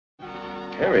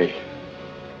Harry,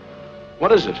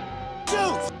 what is it?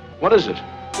 What is it?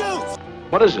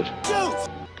 What is it?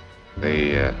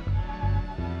 The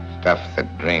stuff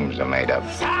that dreams are made of.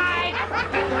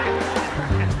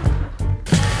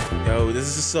 Yo,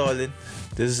 this is Solid.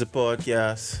 This is a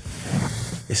podcast.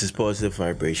 This is Positive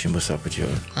Vibration. What's up with you?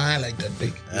 I like that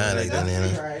big. I like that,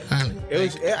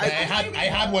 I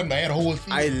had one, but I had a whole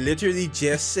feed. I literally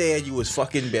just said you was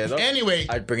fucking better. Anyway,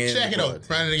 I'd bring it check in it out.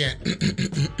 Run it again.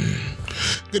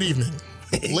 Good evening,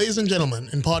 ladies and gentlemen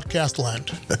in podcast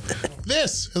land.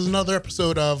 This is another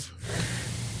episode of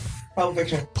Pulp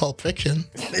Fiction. Pulp Fiction.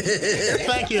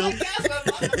 Thank you.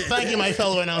 Thank you, my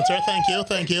fellow announcer.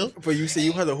 Thank you. But you say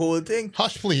you had the whole thing.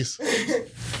 Hush, please.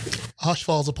 Hush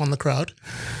falls upon the crowd.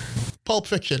 Pulp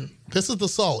Fiction. This is the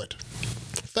Solid.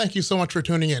 Thank you so much for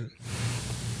tuning in.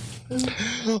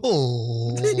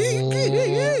 Oh,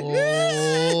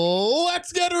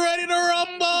 let's get ready to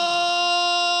rumble!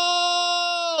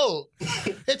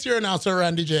 It's your announcer,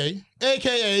 Randy J,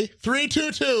 a.k.a.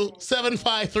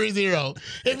 322-7530.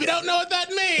 If you don't know what that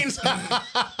means,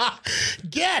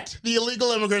 get the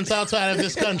illegal immigrants outside of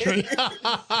this country.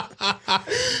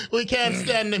 We can't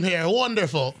stand them here.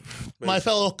 Wonderful. My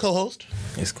fellow co-host.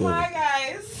 It's cool. Hi,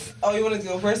 guys. Oh, you want to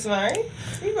go first, Mary?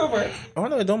 You go first. Oh,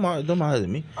 no, don't matter to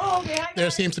me. Oh, okay. Hi, guys. There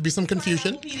seems to be some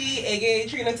confusion. PD, a.k.a.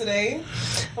 Trina today.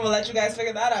 I'm going to let you guys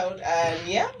figure that out. And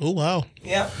yeah. Oh, wow.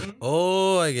 Yep.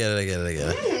 Oh, I get it.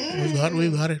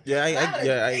 We've got it. Yeah,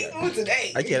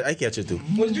 Today. I catch it too.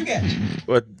 What did you get?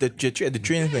 What the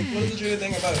Trina thing? What is the Trina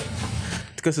thing about it?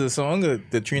 Because of the song,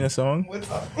 the Trina song. What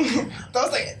song?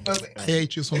 Don't say it. I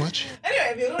hate you so much.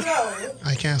 Anyway, if you don't know,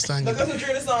 I can't stand you. look up the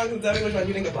Trina song and tell me which one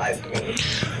you think applies to me.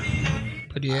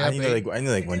 But yeah, I need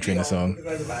like one Trina song.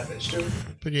 Because that's a bad bitch, too.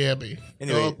 But yeah, babe.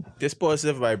 Anyway, this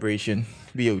Positive Vibration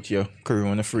be out here,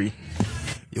 Corona free.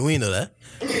 You ain't know that.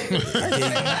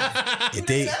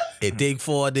 It take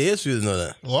 4 days for you to know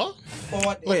that. What?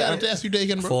 What kind of test you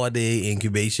taking, bro? 4-day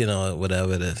incubation or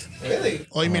whatever it is. Really?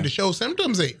 Oh, you mean to show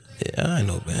symptoms, eh? Yeah, I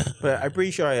know, man. But I'm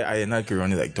pretty sure I had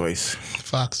Corona like twice.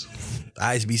 Fox.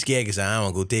 I used to be scared because I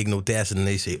don't go take no test and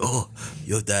they say, oh,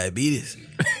 you have diabetes.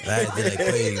 I be like,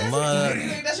 wait,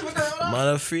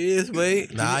 mother freeze,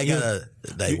 wait. Nah, I gotta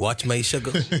like watch my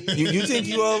sugar. You think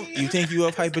you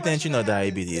have hypertension or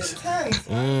diabetes? I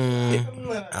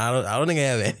don't think I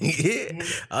have any.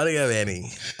 I don't think I have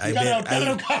any. I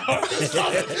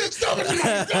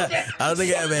don't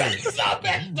think I have any.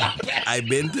 I've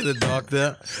been to the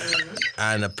doctor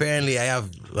and apparently I have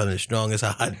one of the strongest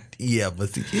heart ever.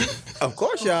 Of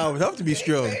course, y'all would have to be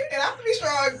strong. You have to be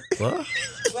strong. What?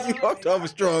 You have to have a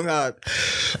strong heart.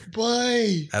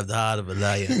 Boy. I have the heart of a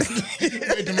lion.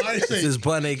 This This is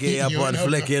Pun, a.k.a. Pun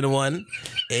Flickin' One,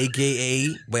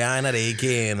 a.k.a. behind that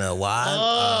a.k.a. in a while.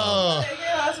 Oh.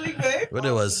 Last week, babe. What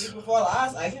it was? Before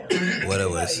last, I can't remember. What it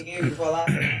was? Before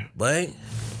last. But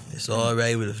it's all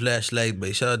right with a flashlight.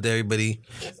 But shout out to everybody.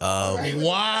 Wow.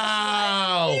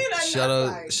 Shout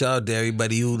out to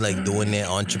everybody who like doing their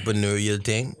entrepreneurial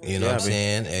thing. You know what I'm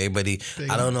saying? Everybody.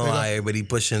 I don't know how everybody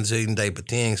pushing certain type of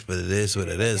things, but it is what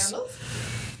it is.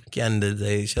 Candles,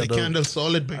 The candle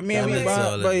solid, babe. I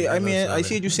mean, I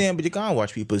see what you're saying, but you can't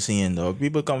watch people singing, dog.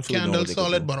 People come through. Candle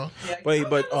solid, bro.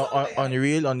 But on the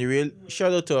real,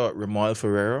 shout out to Ramal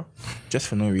Ferreira, just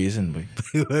for no reason, boy.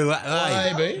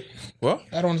 Why, babe? What?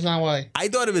 I don't understand why. I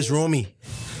thought it was Romy.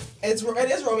 It is Romy,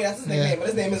 that's his nickname, but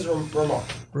his name is Ramon.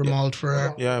 Ramald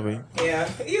Ferrer. Yeah, boy. Yeah.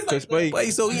 He's like,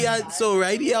 Wait, so he have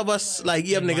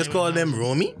niggas calling them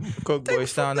Romy? Cook boy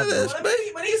stand up.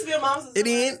 when he used to be a mom's sister, It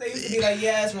ain't. they used to be like,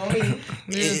 yeah, it's Romy.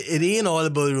 It ain't all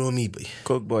about Romy, boy.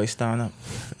 Cook boy stand up.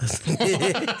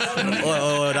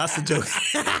 Oh, that's the joke.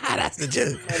 That's the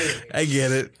joke. I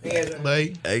get it.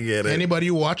 Like, I get it.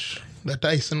 anybody watch the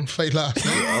Tyson fight last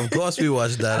night? Of course we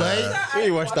watched that. We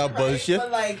watched that bullshit.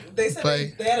 But like, they said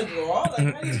Like- they had a draw. Like,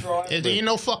 how do you draw? It ain't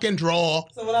no fucking draw.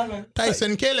 So what happened?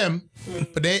 Tyson kill him,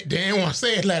 but they ain't want to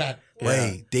say it like that.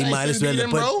 Wait, they Tyson might as well beat him,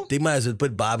 bro.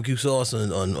 put barbecue sauce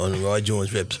on Roy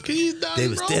Jones' ribs. He's done, They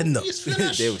was bro. tender. He's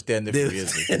finished. They was tender They for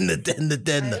was years.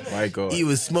 tender. My God. He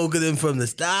was smoking them from the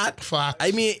start. Facts.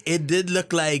 I mean, it did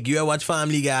look like you ever watch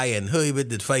Family Guy and Herbert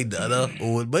did fight the other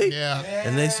old boy. Yeah.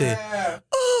 And they say,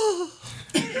 oh.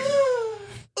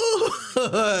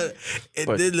 It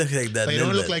But- did look like that. They didn't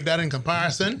don't look it? like that in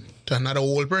comparison to another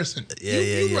old person.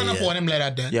 You run up on him like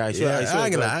that then. Yeah, I saw. I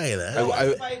ain't gonna lie.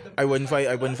 I wouldn't fight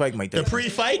Mike The Tyson.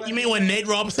 pre-fight, you mean when Nate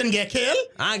Robinson get killed?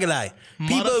 I ain't gonna lie.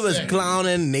 People was Motherfucker.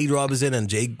 clowning Nate Robinson and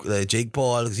Jake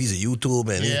Paul because he's a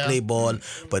YouTuber and he Yeah. play ball.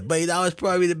 But that was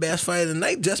probably the best fight of the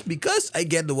night just because I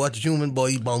get to watch human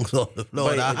boy bounce off the floor.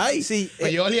 But I see,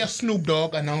 But you only have Snoop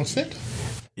Dogg announce it.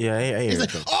 yeah, I hear He's it.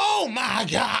 like, oh, Oh my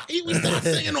God! He was not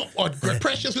singing "Oh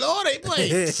Precious Lord." They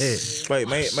played.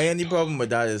 Wait, my only problem with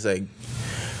that is like,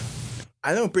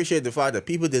 I don't appreciate the fact that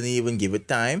people didn't even give it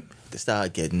time to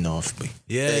start getting off. But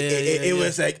it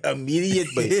was like immediate.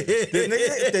 But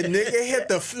the nigga hit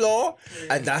the floor,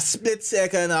 and that split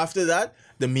second after that,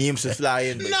 the memes was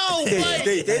flying. But No, boy.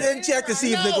 they didn't check to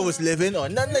see if nigga was living or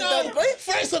nothing like that. But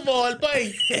First of all,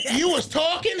 boy, you was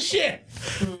talking shit.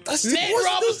 Nate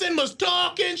Robinson was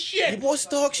talking shit. he was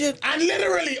talk shit. And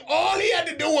literally, all he had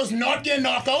to do was not get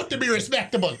knocked out to be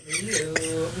respectable.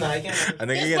 Nah, I can't. And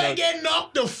This boy get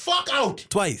knocked the fuck out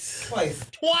Twice.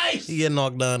 twice. He get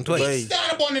knocked down twice. Boy.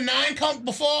 Stand up on the 9 count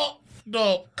before,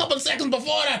 the couple seconds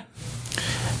before that.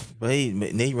 But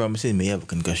Nate Robinson may have a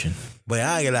concussion. But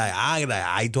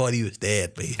I thought he was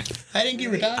dead, babe. I think he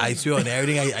retired. I swear on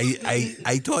everything,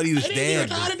 I thought he was I think he dead.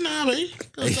 babe. retired now, man.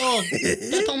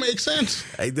 That don't make sense.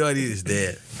 I thought he was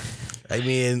dead. I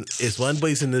mean, it's one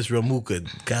place in this room who could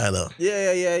kind of,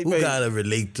 Yeah. who but kind of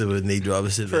relate to what Nate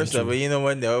Robinson. First of all, you know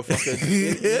what? Never fucking.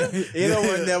 You know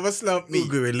what? Never slumped me. who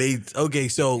could relate? Okay,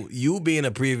 so you being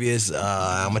a previous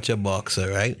amateur boxer,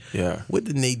 right? Yeah. What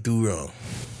did Nate do wrong?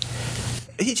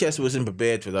 He just wasn't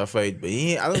prepared for that fight, but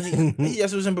I don't think he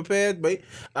just wasn't prepared, but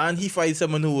and he fight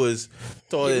someone who was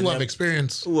taller You than have him,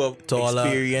 experience. who have Taller.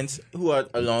 experience, who had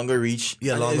a longer reach.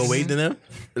 Yeah, and longer is- weight than him.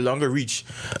 A longer reach.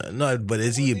 No, but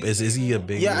is he a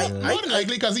big? Yeah, More than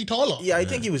likely because he taller. Yeah, I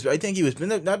think he was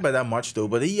not by that much though,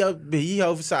 but he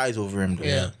have size over him though.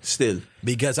 Yeah. Still.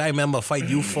 Because I remember a fight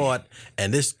you fought,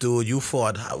 and this dude you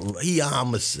fought, he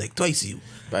almost like twice you.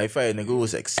 But I fight a nigga who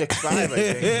was like 6'5", I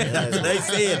think. That's what I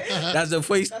said. That's the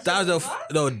first.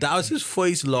 That was his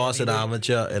first loss in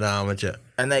amateur.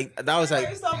 And like that was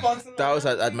like Stop boxing. that was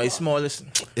at my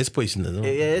smallest. It's pushing it. No?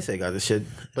 Yes, I got the shit.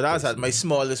 But I was at my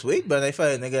smallest weight, but I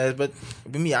fight a nigga. But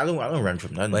with me, I don't run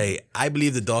from nothing. Wait, I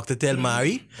believe the doctor tell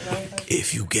Mari,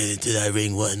 if you get into that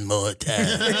ring one more time,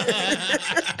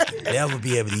 never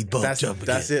be able to eat pork chop again.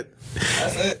 That's it.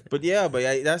 But yeah,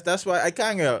 that's why I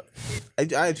kind of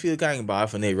I feel kind of bad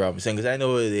for Nate Robinson because I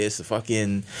know what it is to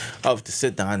fucking have to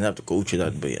sit down and have to go through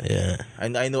that. But Yeah. I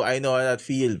know how that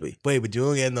feel. But Wait, but you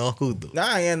don't get no good though. nah,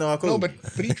 I ain't no. No, but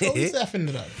he threw himself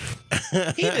into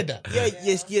that. He did that. Yeah,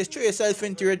 yes, throw yourself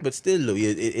into it, but still, though,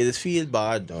 it is feel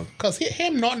bad, dog. Because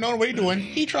him not knowing what he doing,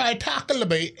 he tried to tackle the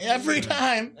bait every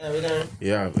time.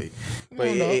 Yeah,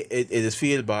 but No. it is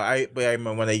feel bad. I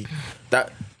remember when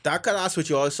that cadass which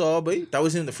you all saw, boy, that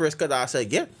wasn't the first cadass I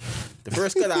get. The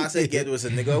first cadass I get was a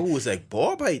nigga who was like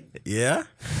ball bite, Yeah?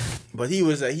 but he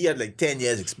had like 10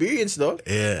 years experience, though.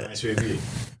 Yeah.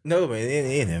 No, man, it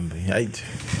ain't him. But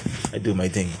I do my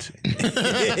thing.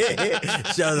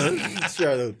 Shout out.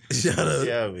 Shout out.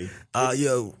 Yeah, boy.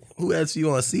 Yo, who else you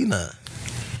want to see now?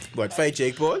 But fight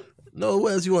Jake Paul. No, who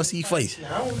else you want to see fight?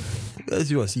 Who else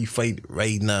you want to see fight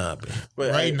right now? Bro?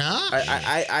 But Right now?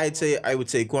 I would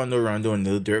say Quando Rondo and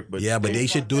Lil Durk, but Yeah, but they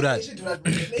should do that.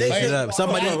 They should have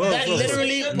somebody.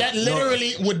 That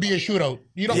literally would be a shootout.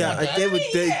 You don't want that. they would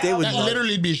That not,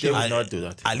 literally be a they would shootout. not do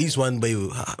that. At least one by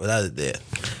without it there.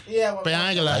 Yeah, But I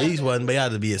ain't gonna At lie. least one by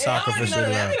had to be a sacrificial Let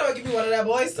me lamb. know. Give me one of that,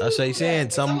 boys. That's what I'm saying.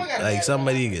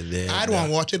 Somebody get there. I'd want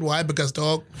to watch it. Why? Because,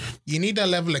 dog, you need that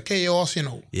level of chaos, you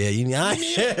know. Yeah, you need. You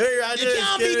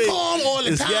can't be calm all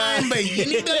the It's time, got- but you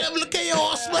need that level of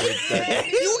chaos, man.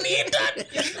 You need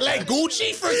that. Like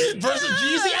Gucci versus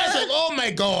Jeezy. I was like, oh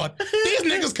my God. These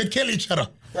niggas could kill each other.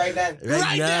 Right then.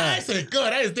 Right now. there. I said,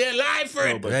 good. I was there live for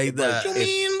it. Right there. What you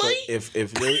mean, boy? If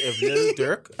Lil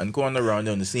Durk and Quando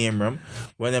Rondo in the same room,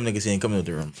 one of them niggas ain't coming out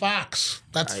the room. Facts.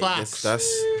 That's facts.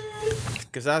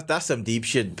 Because that's some deep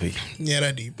shit, boy. Yeah,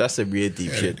 that deep. That's some real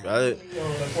deep shit. I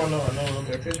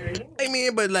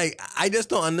mean, but like, I just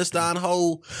don't understand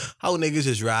how niggas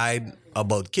just ride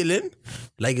about killing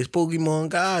like it's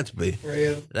Pokemon cards, babe.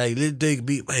 Real. Like, let they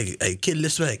be, hey, kill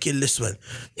this one, kill this one.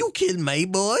 You kill my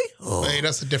boy? Oh. Hey,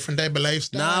 that's a different type of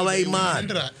lifestyle. Nah, wait, We get man.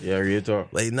 into that. Yeah, real talk.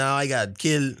 Like, now I got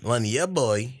killed one of your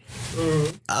boy.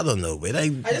 I don't know, but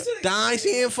like, I just feel like- die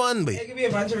seeing fun, babe. It could be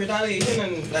a bunch of retaliation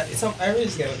and some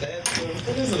Irish get with that. So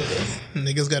it is what it is.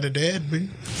 Niggas got it dead, B.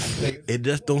 It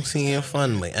just don't seem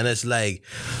fun, man. And it's like,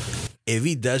 if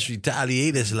he does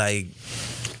retaliate, it's like,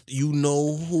 you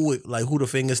know who the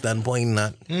fingers done pointing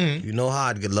at. You know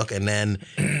how good luck, and then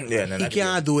Yeah, he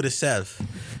can't do it himself,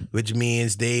 which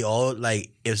means they all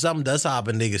like if something does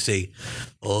happen, they can say,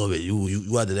 "Oh, but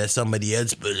you had to let somebody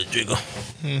else pull the trigger."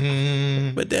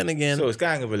 But then again, So it's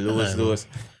kind of a lose-lose.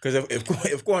 Because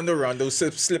if Quando Rondo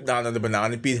slip down on the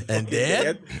banana peel And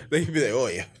then? they'd be like, oh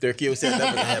yeah, Turkey said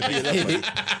that banana peel.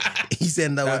 he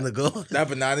said that one to go. That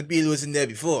banana peel was in there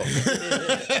before.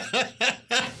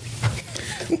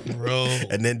 bro.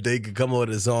 And then they could come out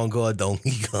with a song called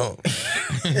Donkey Kong.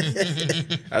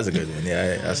 That's a good one.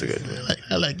 Yeah, that's a good one.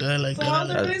 I like that. I like So how's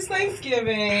that. everybody's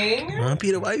Thanksgiving?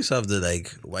 Peter, why you have to like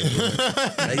white women?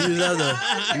 Like, you have to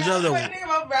Thinking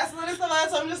about wrestling and stuff like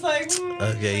that, so I'm just like,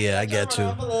 Okay, yeah, I get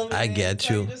you. I get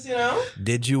you. Just, you know?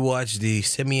 Did you watch the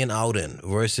Simeon Ouden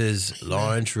versus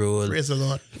Lawrence Rule Praise the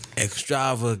Lord.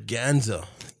 extravaganza?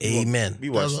 Amen. We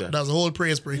That watched was, that. that was a whole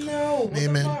praise break. No, what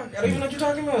Amen. the fuck? I don't even know what you're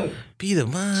talking about. Peter,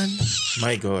 man.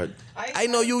 My God. I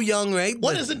know you young, right?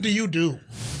 What But is it do? You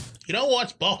don't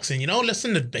watch boxing. You don't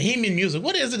listen to Bohemian music.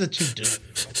 What is it that you do?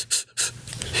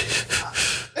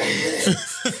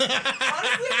 Honestly,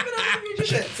 I've been on future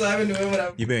shit, so I've been doing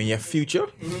whatever. You been in your future?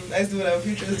 I used to do whatever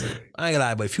future is. I ain't gonna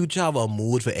lie, but Future have a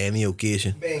mood for any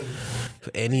occasion. Bang.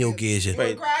 For any occasion. You want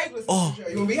to cry? Listen to future.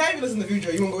 You want to be happy? Listen to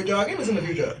future. You want to go jogging? Listen to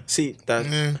future. See,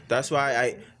 that's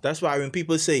why when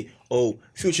people say, "Oh,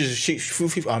 future is shit,"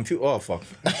 oh fuck.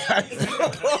 My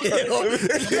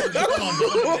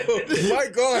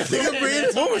God, nigga brain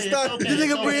almost done. You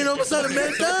nigga brain almost out of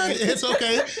man's time? It's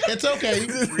okay. It's okay.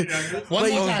 One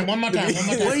more time.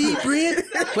 What he brain?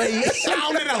 But he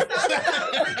Sound it out.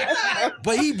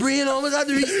 But he brain almost out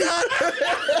to restart.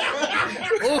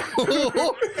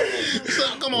 So,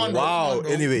 come on, bro. Wow. Come on,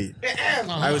 bro. Anyway,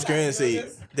 I was going to say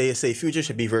they say Future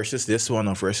should be versus this one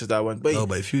or versus that one, but No,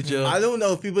 but Future. I don't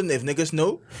know if niggas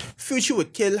know. Future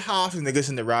would kill half the niggas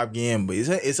in the rap game, but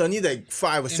it's only like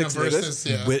 5 or 6 Versus, niggas.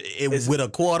 yeah. With a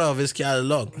quarter of his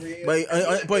catalog. But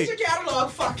Future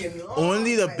catalog fucking long.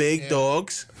 only the big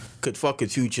dogs could fuck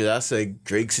with Future. That's like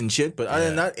Drake's and shit. But other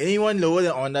than that, anyone lower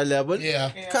than on that level, Yeah.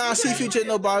 can't see Future in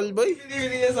no battle, boy. It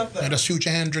really is up there. Yeah, that's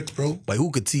Future Hendrix, bro. But who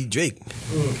could see Drake?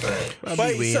 But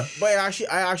I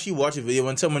actually watched a video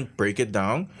when someone break it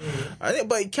down. I think,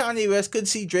 but Kanye West could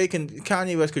see Drake, and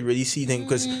Kanye West could really see them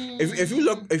because if you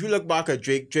look back at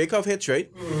Drake have hits, right?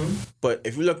 But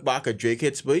if you look back at Drake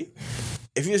hits, boy,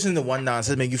 if you listen to one dance,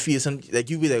 it make you feel some like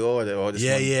you be like, oh, this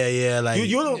Yeah, one. yeah. Like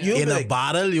You don't in be a like-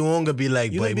 battle, you won't gonna be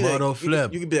like, You boy, could be mother like,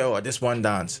 flip. you could be like, oh, this one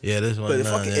dance. Yeah, this one. But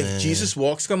nah, if Jesus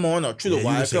Walks come on or Through Yeah, the you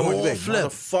Wire would say, come on, oh, like,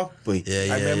 flip. fuck, boy. Yeah, I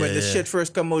yeah, remember yeah, this yeah. shit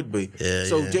first come out, boy. Yeah,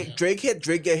 so yeah. Drake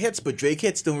get hits, but Drake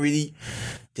hits don't really,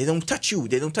 they don't touch you.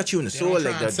 They don't touch you in the soul like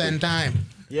that. Transcend boy. time.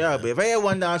 Yeah, but if I had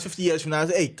one dance 50 years from now, I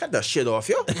say, hey, cut that shit off,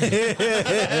 yo.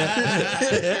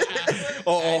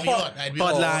 or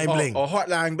Hotline bling. Or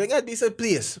hotline bling. I'd be so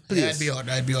please.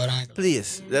 I'd be alright.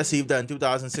 Please. Let's see if that in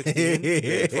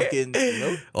 2016. fucking, you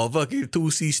know. Or fucking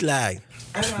 2C slag.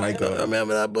 My God.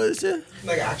 Remember that bullshit?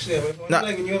 Like actually on my phone. Nah.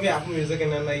 Like when you have your Apple Music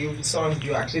and then like you songs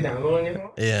you actually download on your phone.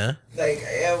 Yeah. Like I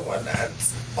have one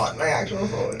that's on my actual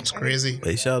phone. It's crazy.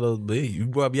 Hey, shout out, babe. You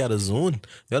probably had a zone.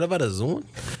 Y'all ever had a zone?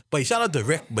 But shout out to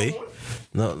Rick, babe.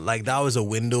 No, like that was a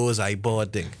Windows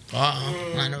iPod thing.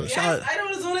 I know. Shout out. I know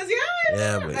what Zoom is.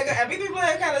 Yeah, but Like everything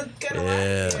like kind of get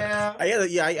away. Yeah. I had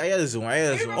a zone.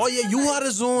 Oh yeah, you had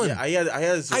a zone. Yeah, I had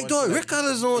a zone. I thought Rick had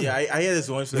a zone. Yeah, I had a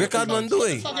zone. For Rick had one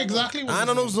doing. Fuck exactly. What I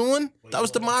don't know zone. That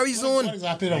was the Mari What zone.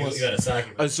 exactly that was?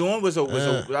 A zone was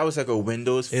that was like a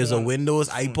Windows. It was a phone. Windows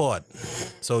iPod.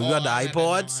 So you got the I know,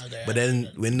 iPods, okay. but then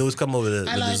Windows come over with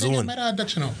I the like it zone. better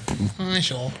that you know.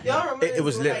 Sure. Y'all remember It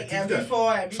was Zoom, lit. like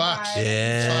MP4, MP5, Facts.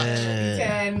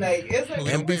 Yeah. MP10, like it's like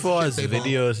MP4 is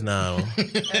videos now.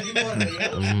 MP4,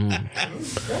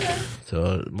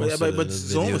 So most But of but the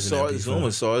Zone was videos in solid. MP4. Zone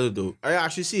was solid though. I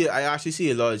actually see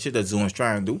a lot of shit that Zone's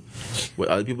trying to do, what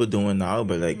other people doing now.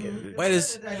 But like, Wait,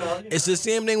 it's the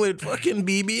same thing with fucking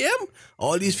BBM.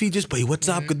 All these features, but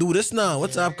WhatsApp could do this now.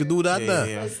 WhatsApp could do that now.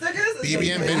 yeah. stickers.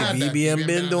 BBM been at that. BBM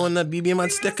been doing that. BBM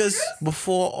had stickers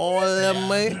before all them,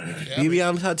 man.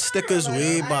 BBM had stickers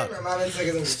way back.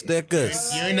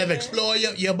 Stickers. You ain't never explore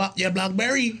your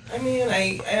BlackBerry. I mean,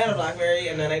 I had a BlackBerry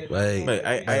and then I. Right. But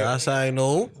That's how I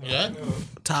know. Yeah.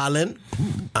 Talent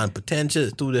and potential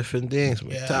is two different things.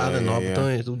 Man. Yeah. Talent and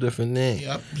opportunity is two different things.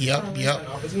 Yep.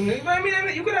 Opportunity. But I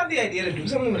mean, you could have the idea to do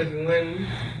something with it when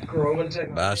grow with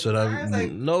technology. That's what I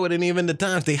Like, no, it ain't even the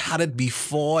times. They had it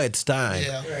before its time.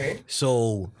 Yeah. right.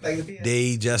 So Like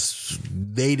the PS.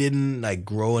 they didn't like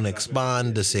grow and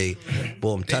expand to say,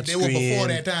 boom, touch They were before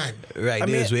their time. Right, I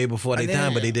they mean, was way before their and then-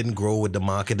 time, but they didn't grow with the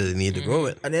market that they needed to grow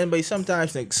it. And then, but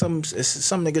sometimes like some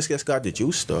niggas just got the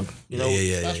juice, dog. You know,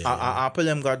 Yeah. Apple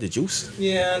them got the juice.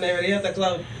 Yeah, and they already have the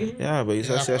cloud. Yeah, but it's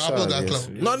Yeah, that's Apple all got it is.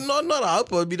 clout. Not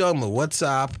Apple, be talking about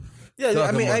WhatsApp. Yeah, I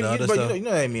Talking mean, about the other but stuff. you know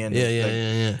what I mean.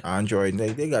 Yeah. Android,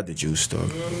 they got the juice,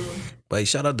 dog. But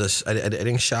shout out to I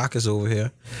think Shaq is over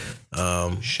here.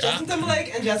 Justin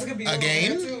Timberlake and Jessica Biel.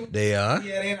 Again? Too. They are.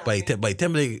 Yeah, they are. But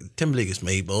Timberlake is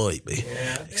my boy, babe.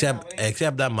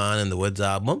 Except that Man in the Woods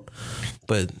album.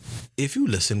 But if you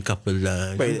listen couple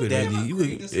lines, But you could them- really, you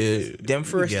could, Them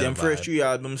you get a first vibe. 3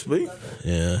 albums, boy.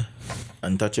 Yeah.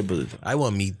 Untouchable. I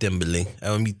want to meet Timberlake.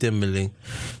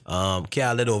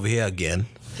 Khaled over here again.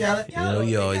 Khaled,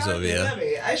 he always over here.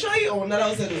 I sure you own that. I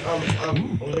was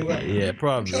in Yeah,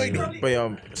 probably.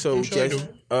 But so sure I just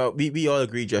we all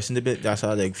agree Justin Timberlake, that's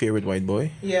our like favorite white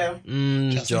boy. Yeah.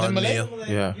 Justin John Timberlake? Mayer.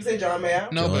 Yeah. You say John Mayer?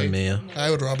 No, John babe. Mayer.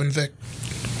 I would Robin Thicke.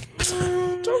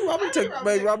 So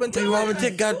Robin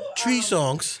Thicke got 3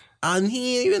 songs, and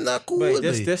he ain't even that cool. But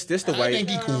babe. this the I white. think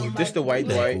he cool. This the white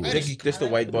boy. I think he This the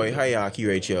white boy hierarchy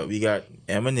right here. We got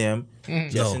Eminem,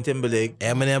 Justin No. Timberlake,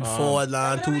 Eminem forward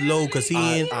line too low because he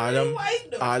ain't.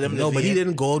 Adam No, but he Levine,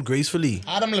 didn't go out gracefully.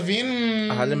 Adam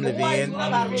Levine. Adam Levine,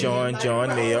 John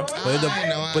Mayer.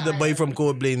 But the boy from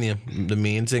Cold Blame, the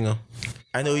main singer,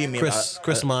 I know you mean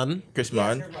Chris Martin. Chris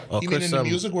Martin. Or You mean Chris in the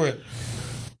music world?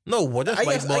 No, what that's I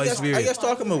white guess, boy I guess spirit.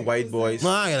 talking about white boys. No,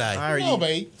 I ain't like. Alright, No,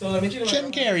 babe. So let me check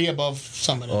Shouldn't carry above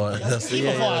some of them. Oh, that's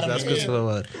Even for Adam that's Levine. Christopher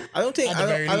Martin. I don't think At the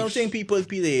very I don't least. think people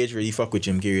Peter age really fuck with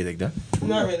Jim Carrey like that.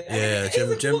 Not really. Yeah, He's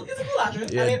a Jim- cool actor.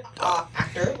 yeah. I mean,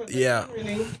 actor. But Yeah. not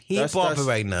really. He That's- ain't popping that's-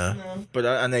 right now. But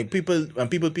and like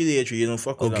people Peter age really don't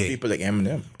fuck with Okay. people like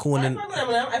Eminem. Conan.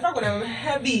 I fuck with Eminem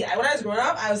heavy. When I was growing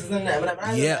up, I was listening to Eminem.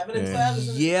 I was Yeah. 11 and 12,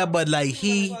 listening to Yeah, but like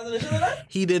he that.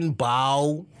 didn't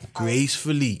bow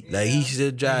gracefully. Like he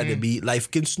should try to be like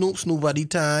can Snoop at the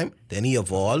time. Then he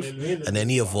evolved, and then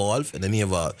he evolved, and then he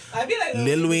evolved. I feel like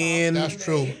Lil Wayne. That's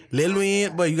true. Lil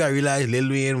Wayne, but you gotta realize Lil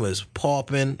Wayne was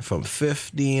popping from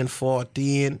 15,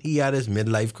 14. He had his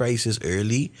midlife crisis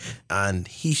early, and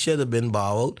he should have been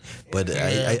bowed. But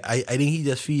I think he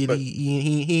just feel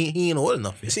he ain't old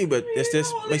enough. See, but it's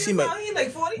this. How old I is see he my now? He's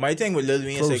like 40. my thing with Lil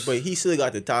Wayne is like, Close. but he still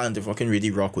got the talent to fucking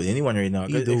really rock with anyone right now.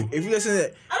 'Cause He do. If you listen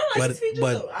to I don't like But his features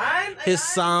but though. I his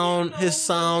sound you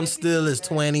know, still is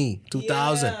 20,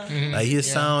 2000. Yeah. Like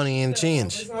his sound ain't His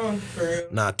changed. sound, for real.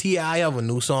 Now T.I. have a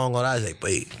new song on. I was like,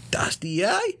 wait, that's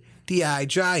T.I. T.I.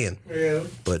 trying, For real.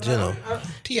 but you know,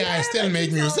 T.I. still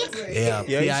make music? yeah,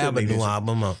 Yeah, he T.I. still have a make new music.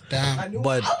 album out. Damn.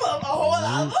 But A whole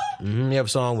album? he have a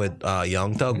song with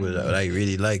Young Thug with that I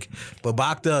really like. But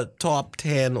back to top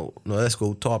 10. No, let's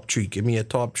go top 3. Give me a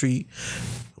top 3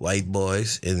 white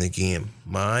boys in the game.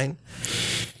 Mine,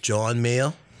 John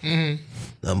Mayer,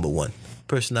 number 1.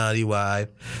 Personality wise,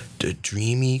 the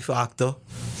dreamy factor,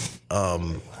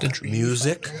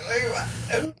 music.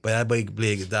 But that boy can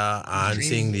play guitar and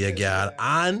sing the guitar,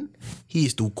 and he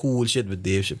used to do cool shit with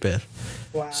Dave Chappelle.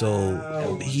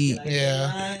 So he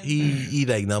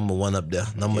like number 1 up there.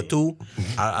 Number 2,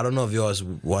 I don't know if yours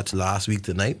watched last week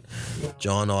tonight.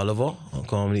 John Oliver on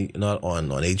comedy, not on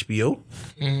HBO.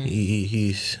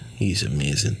 He's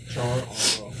amazing.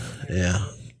 Yeah.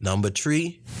 Number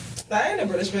 3, That ain't a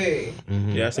British babe.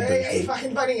 yeah, that's a Hey, big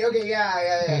fucking funny. Okay,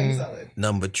 yeah. He's solid.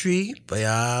 number 3, but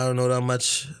I don't know that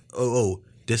much.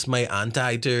 This my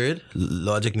anti-third.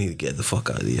 Logic need to get the fuck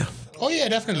out of here. Oh, yeah,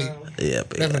 definitely. Yeah,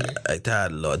 but Definitely. I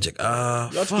tired of Logic.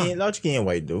 Logic ain't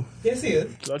white though. Yes, he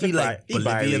is. Logic He like he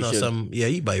Bolivian or biracial. some. Yeah,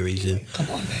 he biracial. Come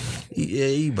on, man.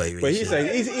 He biracial. But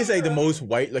he's like the most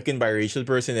white looking biracial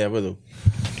person ever though.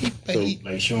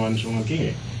 Like Sean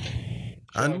King.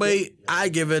 And by I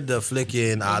give it the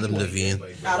flicking Adam Levine.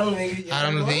 Adam Levine.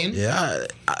 Adam Levine? Yeah,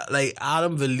 like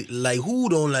like who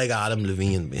don't like Adam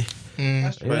Levine, man?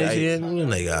 But Who don't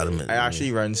like Adam Levine? I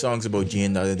actually ran songs about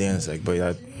Jane the other day and it's like, boy,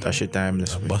 that shit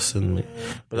timeless. Man. busting me.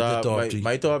 But What's your top 3?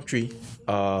 my top 3,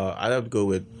 I'd have to go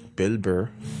with Bill Burr.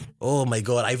 Oh my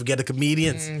God, I forget the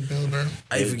comedians. Bill Burr.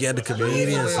 I forget the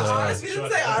comedians. Artist, we didn't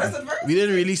say artist at first. We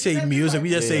didn't really say music. We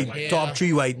just say top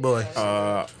 3 white boys.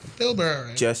 Bill Burr.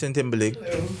 Right? Justin Timberlake.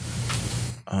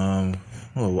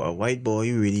 A white boy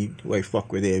you really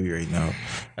fuck with heavy right now.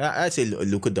 I'd say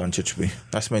Luka Doncic. Boy.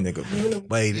 That's my nigga.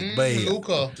 Boy.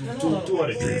 Luca.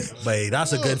 But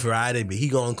that's a good variety. But he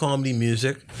go on comedy,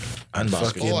 music, And fucking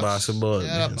basketball. basketball,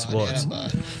 Yeah, and that sports.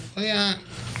 bad. Oh, yeah.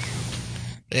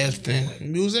 That's the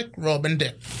thing. Music, Robin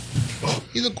Thicke.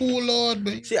 He's a cool lord,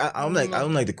 but See, I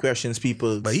don't like the questions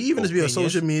people. But he even has been on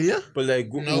opinions. social media. But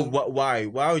like, No. why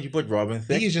would you put Robin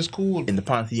Thicke he's just cool. in the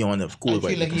pantheon of I cool feel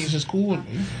white like niggas? he's just cool.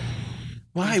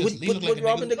 Why? he What just- he look like a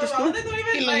Robin nigga. Thicke is But cool? Robin don't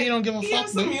even He like. don't give a he fuck,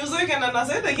 has some bro. music and then that's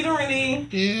it. Like he don't really.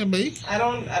 Yeah, babe. I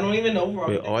don't even know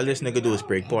Robin. But all this nigga do is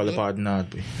break Paul apart and not.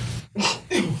 Boy.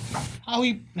 How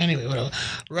he? Anyway, whatever.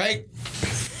 Right.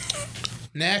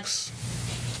 Next,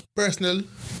 personal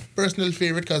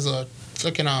favorite because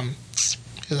fucking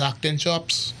his acting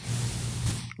chops.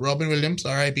 Robin Williams,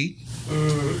 R.I.P.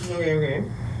 Okay.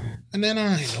 And then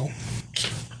I know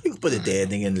You can put a dead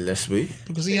nigga in the list, boy.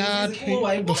 because he had He's a cool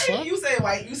white the boy. fuck, You say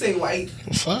white.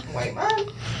 the fuck. White man.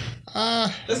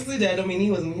 Just because that don't mean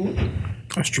he wasn't cool.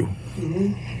 That's true.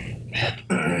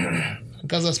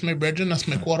 Because that's my brethren, that's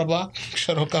my quarterback.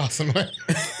 Shout out Carson Wentz.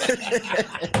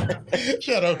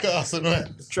 Shout out Carson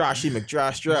Wentz. Trashy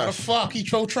McTrash What the trash. fuck? He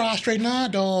throw trash right now,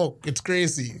 dog. It's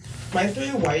crazy. My 3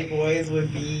 white boys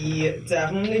would be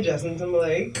definitely Justin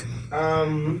Timberlake.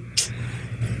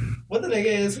 What the nigga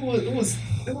is? Who was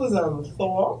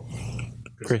Thor?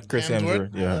 Chris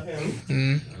Hemsworth, I yeah. love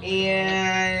him.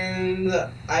 And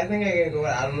I think I can go with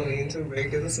Adam Levine too,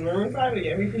 because it's Maroon 5 to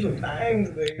get me through some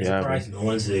times, baby. Yeah, Surprised no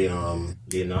one say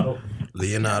Leonardo.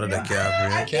 Leonardo I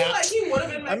DiCaprio. feel like he would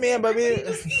have been my but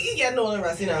favorite, he getting all the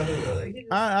rusty now too.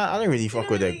 I don't really fuck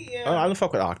with that. Yeah. I don't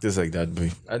fuck with actors like that, boy.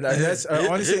 Unless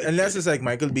honestly, unless it's like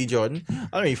Michael B. Jordan, I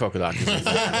don't really fuck with actors. Like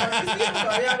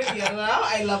that.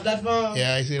 I love that for him.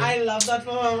 Yeah, I see that. I love that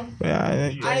for him.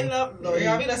 Yeah, I love Lori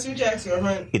Harvey. That's your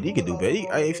ex-girlfriend. he could do better.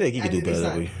 I feel like he could do better,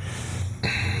 boy.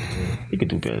 He could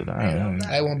do better. I don't know.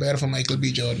 I want better for Michael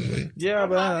B. Jordan, boy. Yeah,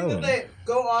 but I don't know.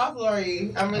 Go off,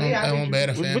 Lori. I'm really happy. I want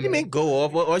better for What him. do you mean go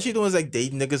off? What she doing is like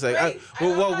dating niggas? Like,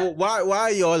 Right. why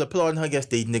are y'all applauding her against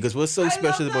dating niggas? What's so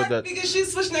special about that? Because she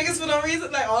switch niggas for no reason,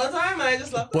 like all the time, and I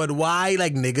just love that. But why,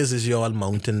 like, niggas is y'all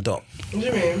mountain top? What do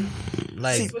you mean?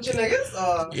 Like, Switching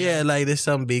niggas? yeah, like, there's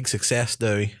some big success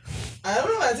story. I don't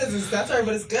know why it says it's that story,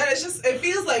 but it's good. It's just, it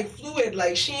feels like fluid.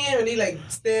 Like, she ain't really, like,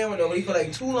 staying with nobody for,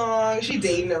 like, too long. She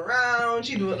dating around.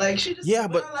 She doing, like, she just Yeah,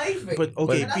 living but- her life. but,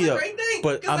 okay, and that's Peter, a great thing.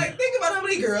 but, Because, like, think about how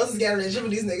many girls is getting relationship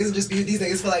with these niggas and just be with these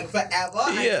niggas for, like,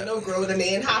 forever. Yeah. And no girl and they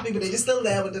ain't happy, but they just still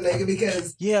there with the nigga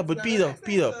because... Yeah, but Nah, Peter, that's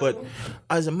not but so.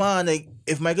 as a man, like,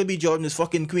 if Michael B. Jordan is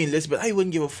fucking Queen Elizabeth, I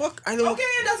wouldn't give a fuck. I don't. Okay,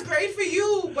 that's great for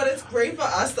you, but it's great for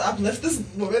us to uplift this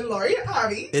woman, Lori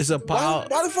Harvey. It's a power.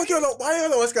 Why the fuck y'all? Why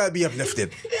y'all always gotta be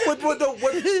uplifted? What?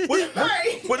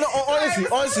 No, honestly,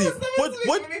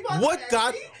 what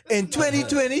got in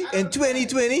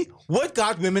 2020? What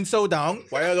got women so down?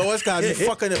 Why y'all always gotta be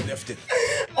fucking uplifted?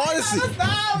 Honestly,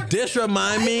 This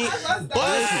remind me.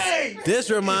 honestly. This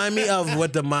remind me of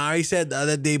what Damari said the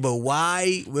other day. But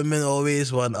why women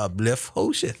always want to uplift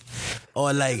whole shit,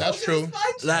 or like, That's true.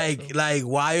 why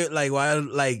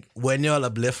when y'all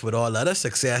uplift with all other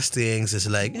success things, it's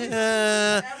like,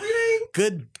 Everything.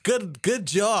 good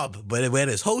job. But when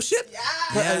it's whole shit,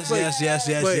 yes.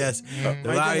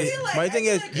 Damari, My thing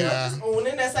is, yeah. Just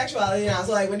owning that sexuality now.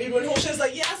 So like when you doing whole shit, it's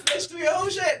like yes, bitch, do your whole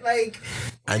shit. Like,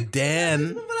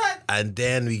 and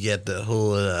then we get the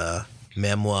whole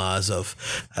memoirs of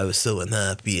I was so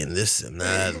unhappy and this and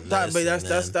that. And but this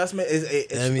and that's me.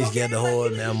 Then we get the whole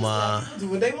memoir. Do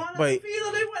what they want. But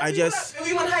Feel they want. I just-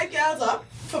 we want to hype gals up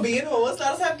for being hoes.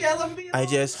 Let us hype gals up for being I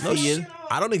hoes. just No, feel-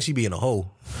 I don't think she being a hoe.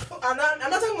 I'm not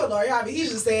talking about Lori Harvey.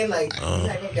 He's just saying like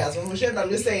hype up gals for whole shit. But I'm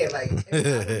just saying like if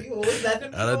we want to be hoes, let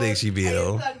them be I don't think hoes. she be a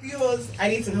hoe. I need to be hoes. I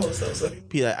need some hoes though. So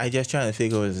Peter, I just trying to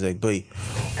figure out is like, boy,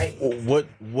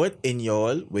 what in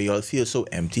y'all where y'all feel so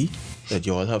empty that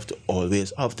y'all have to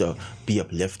always have to be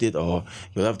uplifted, or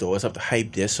you'll have to always have to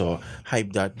hype this or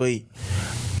hype that. But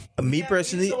me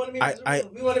personally, we want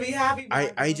to be happy.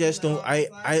 I just don't I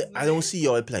don't see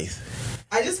y'all place.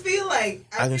 I just feel like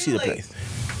I don't see the like place.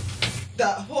 The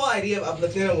whole idea of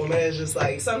uplifting a woman is just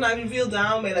like sometimes you feel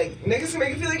down, but like niggas can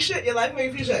make you feel like shit. Your life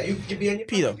make you feel shit. You can be on your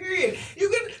Peter. fucking period. You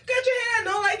can cut your hair,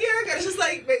 don't like your haircut. It's just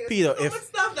like man, Peter, so much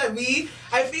stuff that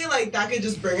I feel like that could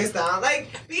just bring us down. Like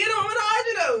being a woman hard,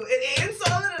 you know, it ain't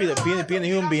solid. Peter, being a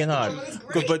human being hard.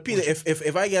 But Peter,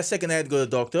 if I get sick and I had to go to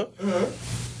the doctor,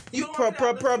 You don't want me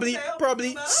to probably uplift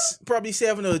yourself? probably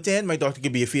 7 out of 10, my doctor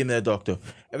could be a female doctor.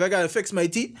 If I gotta fix my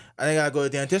teeth and I gotta go to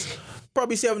the dentist,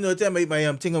 probably 7 out of 10, my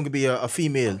thing could be a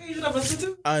female. You should uplift it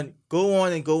too. And go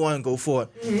on and go forward.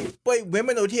 But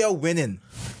women out here are winning.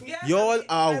 Yeah, Y'all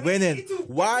are I mean, winning. me too.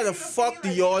 Why the You fuck feel do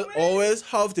like y'all you're winning. always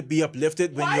have to be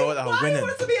uplifted when y'all are Why winning? you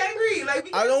want us to be angry? Like,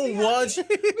 we I just don't be want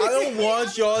happy. I don't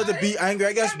want y'all to be angry.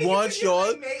 I just Yeah, want because you y'all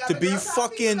like make to other be girls happy,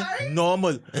 fucking right?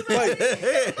 normal.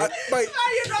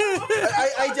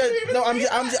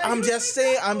 I'm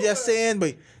just saying,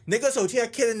 but niggas out here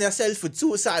killing themselves for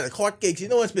suicide like hotcakes. You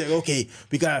know, it's been like, okay,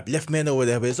 we got left men or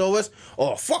whatever. It's always,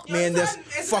 oh fuck man this,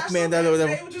 fuck man that or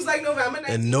whatever. Which was like November 19th.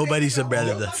 And nobody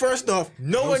celebrated that. First off,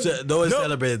 no one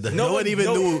celebrated that. No one even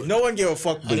knew. No one gave a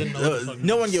fuck.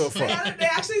 No one gave a fuck. They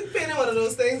actually painted one of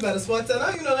those things by the sports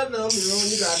center. You know that little mirror when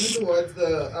you driving towards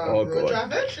the road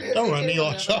God. traffic? Don't run me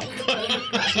off, shop.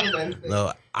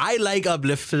 No, I like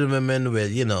uplifting women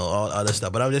with, all other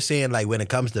stuff. But I'm just saying, like, when it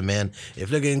comes to men,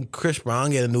 if looking Chris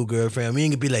Brown get a new girlfriend, we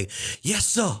ain't gonna be like, yes,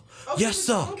 sir. Yes,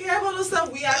 sir. We don't care about those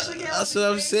stuff. We actually care about That's these what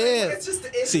I'm things. saying. It's just,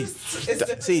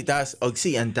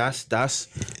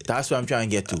 That's what I'm trying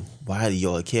to get to. Why do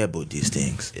y'all care about these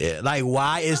things? Yeah, like,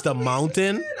 why is the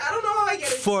mountain? I don't know how I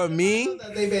get it. For me-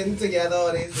 That they've been together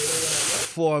or they've been whatever.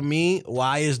 for me,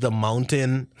 why is the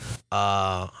mountain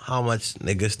how much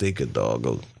niggas they could dog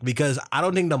out? Because I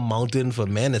don't think the mountain for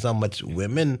men is how much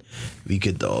women we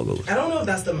could dog out. I don't know if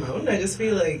that's the mountain. I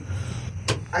feel like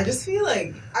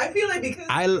because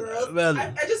I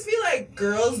just feel like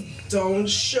girls don't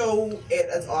show it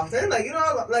as often. Like, you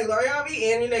know, like Lori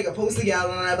Harvey and you nigga post a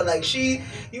gal on that, but like she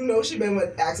been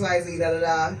with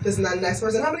XYZ, this and that next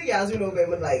person. How many gals you know been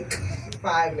with like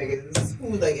 5 niggas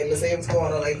who like in the same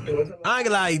squad or like doing something? I ain't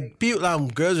gonna lie, people,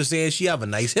 girls are saying she have a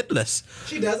nice hit list.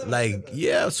 She does. Like,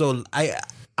 yeah, so I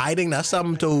think that's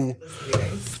something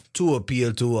to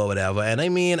appeal to or whatever. And I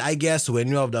mean, I guess when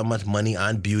you have that much money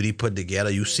and beauty put together,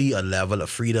 you see a level of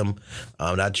freedom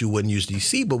that you wouldn't usually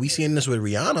see. But we seeing this with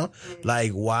Rihanna.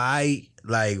 Like, why?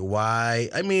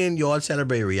 I mean, you all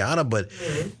celebrate Rihanna, but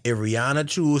if Rihanna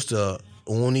choose to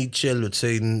only chill with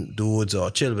certain dudes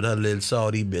or chill with her little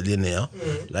Saudi billionaire,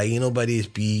 like, ain't nobody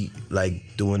be like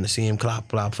doing the same clap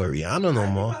for Rihanna no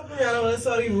more. Rihanna with a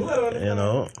Saudi boo. You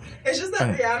know? It's just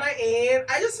that Rihanna and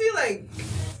I just feel like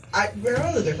we're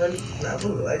on a different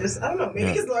level. I don't know. Maybe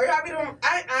because Lori Harvey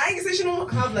I ain't say she don't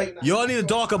have like. Y'all need to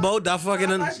talk about that fucking.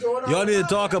 Y'all need to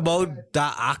talk about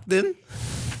that acting.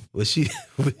 Was she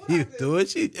doing?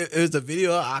 It was a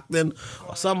video of acting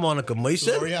or something on a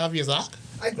commercial. Lori Harvey's act.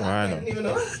 I didn't even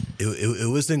know. It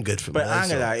wasn't good for me. But I'm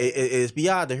gonna lie, it's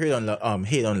beyond the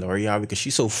hate on Lori Harvey because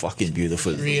she's so fucking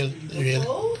beautiful. Real.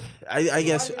 I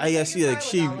guess she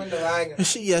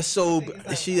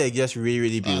like just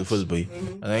really beautiful, boy.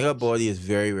 And like her body is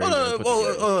very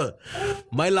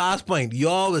My last point,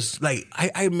 y'all was like,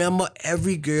 I remember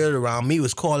every girl around me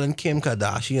was calling Kim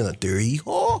Kardashian a dirty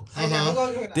whore.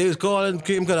 They was calling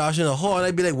Kim Kardashian a whore, and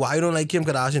I'd be like, why you don't like Kim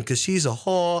Kardashian? Because she's a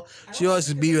whore. She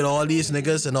always be with all these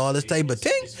niggas and all this type of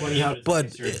thing.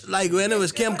 But like when it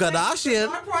was Kim Kardashian,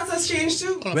 Our process changed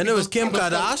too. when it was Kim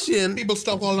Kardashian, People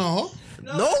stop calling her whore.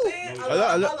 No.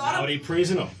 Now they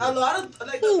praising her. A lot of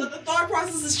like the thought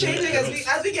process is changing as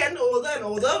we getting older and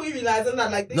older. We realizing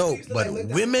that like no, but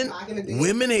women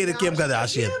hated Kim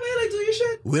Kardashian. Yeah, man, like do your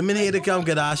shit. Women hated Kim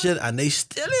Kardashian, and they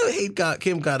still hate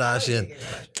Kim Kardashian.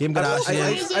 Kim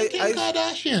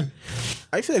Kardashian.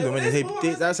 I feel like women hate.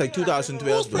 That's like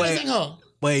 2012. Who's praising her?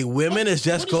 Wait, women is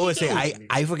just go and say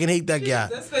I fucking hate that guy.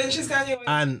 She's Kanye West.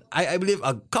 And I believe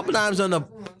a couple times on the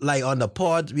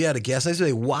pod we had a guest. I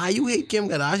said, like, why you hate Kim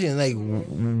Kardashian? Like,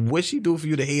 what she do for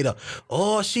you to hate her?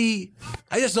 Oh, I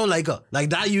just don't like her.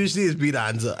 Like that usually is be the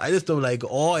answer. I just don't like her.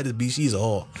 Or it be she's a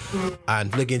whore.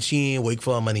 And flicking she ain't wake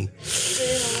for her money.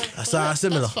 That's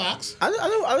similar. Facts. I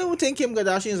don't think Kim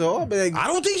Kardashian's a whore, but like I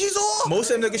don't think she's a whore. most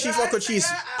of them niggas she fuck with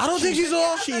I don't think she's a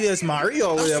whore. she just married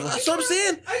or whatever. That's what I'm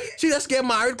saying. She just get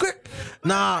married quick.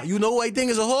 Nah, you know who I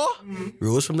think is a whore?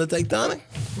 Rose from the Titanic.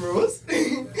 Rose?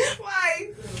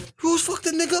 Why? Rose fucked a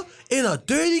nigga in a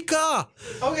dirty car.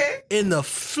 Okay. In the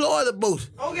floor of the boat.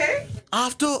 Okay.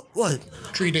 After what?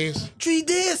 3 days. 3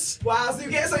 days. Wow, so you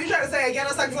trying to say I get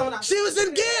her sucking someone else? She was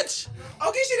engaged.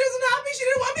 Okay, she wasn't happy. She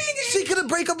didn't want me engaged. She couldn't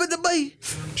break up with the boy.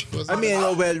 I mean,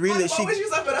 no, well, really, Why was you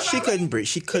up with her she couldn't break.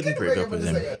 She couldn't break up with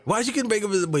him. Why she couldn't break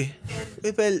up with the boy?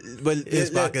 Well,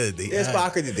 It's back in the day. It's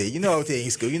back in the day. You know how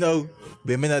things go. You know,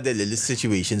 women had their little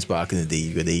situations back in the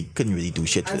day where they couldn't really do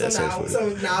shit for And themselves. so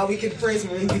now we can praise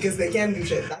women because they can do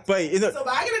shit. But you know, So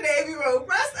back in the day we were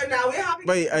oppressed, and now we're happy.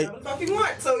 But to do whatever the fuck we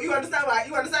want. So you understand why?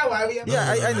 You understand why we?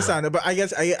 yeah, I understand that, but I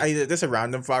guess I that's a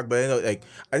random fact. But you know, like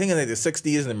I think in like the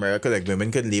 60s in America, like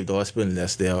women couldn't leave the hospital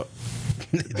unless they're.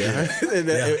 Unless their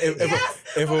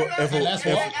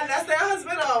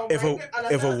husband if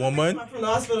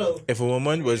a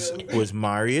woman was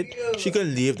married, she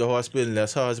couldn't leave the hospital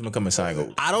unless her husband come and sign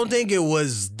out. I don't think it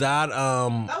was that.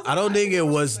 I don't think it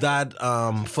was that.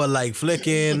 For like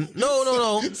flicking.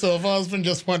 No. So if her husband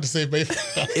just wanted to say, baby,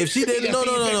 If she didn't,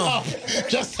 no.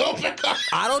 Just open up.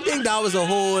 I don't think that was a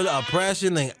whole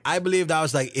oppression thing. I believe that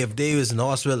was like if they was in the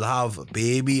hospital have a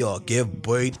baby or give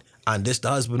birth. And this the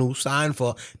husband who signed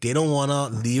for, they don't wanna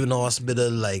leave in the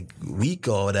hospital like week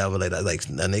or whatever like that. Like,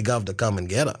 and they got to come and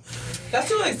get her. That's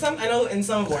true. Like I know in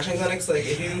some abortion clinics, like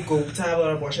if you go to have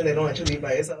an abortion, they don't let you leave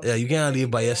by yourself. Yeah, you can't leave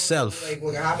by yourself. Like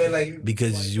what can happen, like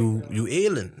because you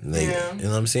ailing. Like, Yeah. You know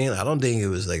what I'm saying? I don't think it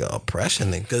was like an oppression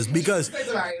thing. Because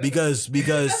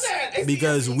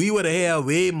we would have heard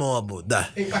way more about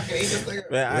that. Way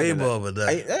more about that.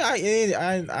 I ain't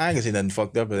gonna say nothing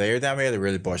fucked up, but every time I had a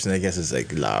real abortion, I guess it's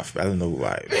like laugh. I don't know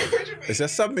why. It's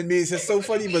just something in me. It's just so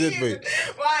funny, but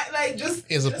why? Like just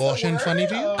Is abortion funny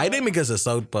to you? I think because of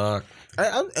South Park.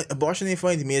 abortion ain't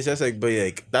funny to me. It's just like, but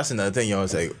like that's another thing y'all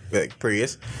say like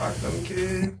praise. fuck them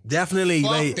kids. Definitely,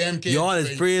 Fuck like them kids, y'all is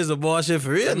baby. praise abortion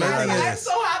for real, man. I'm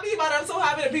so happy about it. I'm so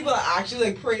happy that people are actually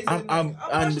like praising.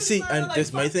 And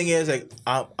this my thing is like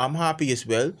I'm happy as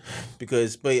well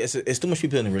because but it's too much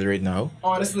people in the world right now.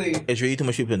 Honestly, it's really too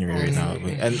much people in the world right now.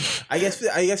 But, and I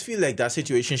guess feel like that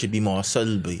situation should be more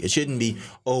subtle. But it shouldn't be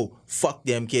fuck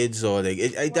them kids or like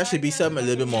that should be something a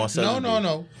little bit more subtle.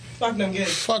 No. Fuck them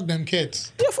kids. Fuck them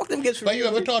kids. Yeah, fuck them kids. But you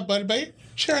ever thought about it?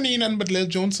 Sharon ain't nothing but Lil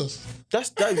Joneses.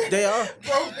 They are.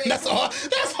 That's all.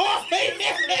 That's all.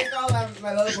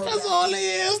 That's all he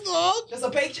is, dog. Just a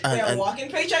paycheck, a walking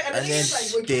paycheck, and then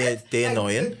like they're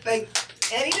annoying. Like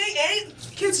anything,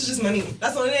 kids is just money.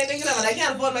 That's the only thing I'm thinking of. And I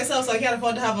can't afford myself, so I can't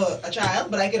afford to have a child,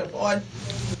 but I can afford.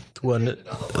 200,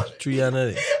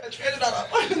 300.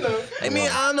 I mean,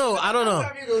 I don't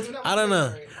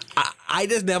know. I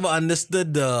just never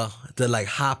understood the like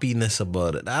happiness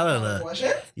about it. I don't know.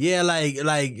 Yeah, like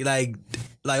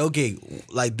okay,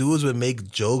 like dudes would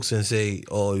make jokes and say,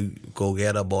 "Oh, you go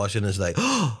get an abortion." It's like,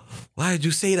 oh, why did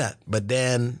you say that? But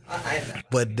then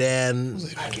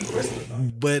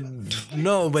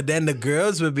the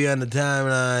girls would be on the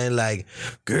timeline like,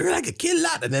 "Girl, I could kill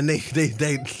that," and then they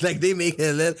make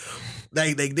it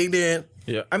like they did.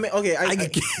 Yeah, I mean, okay, I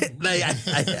get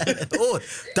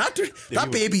that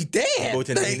baby dead.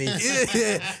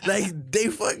 Like they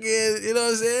fucking, you know what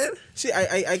I'm saying? See,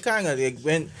 I kind of like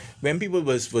when people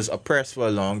was oppressed for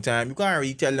a long time, you can't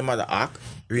really tell them how to act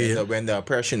when the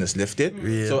oppression is lifted.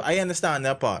 So I understand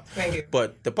that part. Thank you.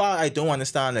 But the part I don't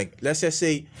understand, like let's just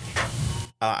say,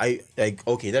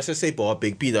 let's just say Bob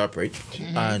Big Peter up, right?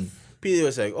 And Peter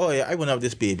was like, "Oh yeah, I want to have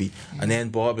this baby," and then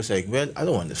Bob was like, "Well, I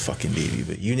don't want this fucking baby,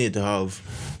 but you need to have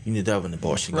an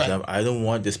abortion because I don't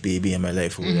want this baby in my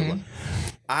life or whatever."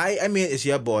 I mean, it's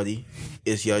your body,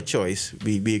 it's your choice.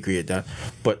 We agree with that,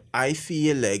 but I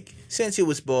feel like since it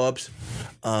was Bob's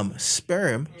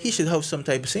sperm, he should have some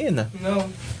type of say in that. No,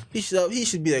 he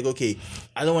should be like, okay,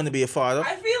 I don't want to be a father.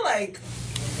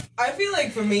 I feel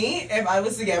like for me, if I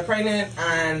was to get pregnant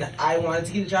and I wanted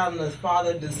to keep the child and the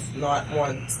father does not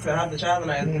want to have the child,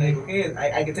 and I was like, okay,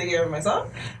 I can take care of it myself,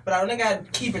 but I don't think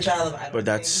I'd keep a child. But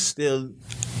that's still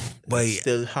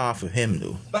half of him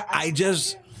though. But I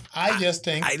just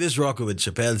think I just rock with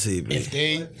Chappelle TV. If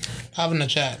they having a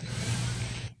chat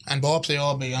and Bob say,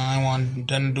 "Oh, baby, I want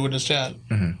them to do with this child,"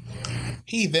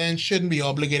 he then shouldn't be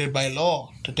obligated by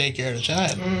law to take care of the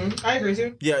child. I agree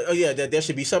too. Yeah, there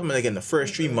should be something like in the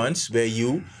first 3 months where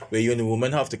you and the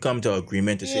woman have to come to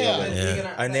agreement to say,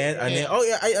 and then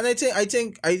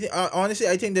honestly,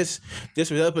 I think this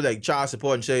will help with like child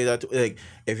support and say that like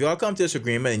if y'all come to this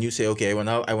agreement and you say, okay,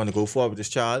 I want to go forward with this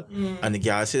child, and the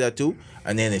guy say that too,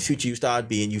 and then in the future you start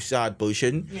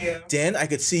bullshitting, then I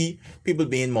could see people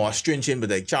being more stringent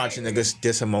with like charging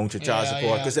this amount of child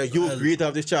support because like, you agree to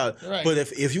have this child, but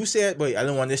if you say, "Boy, I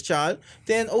don't want this child,"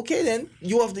 then okay, then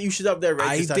you should have that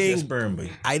right to start your sperm. Boy.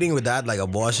 I think with that, like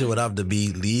abortion would have to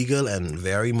be legal and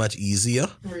very much easier.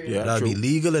 Yeah, that would be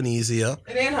legal and easier.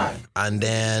 It ain't hard. And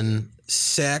then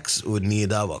sex would need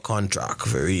to have a contract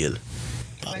for real.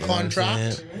 A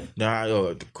contract?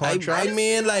 The contract. I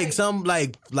mean, like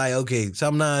okay,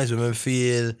 sometimes women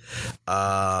feel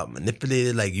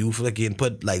manipulated, like you fucking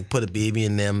put a baby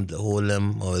in them to hold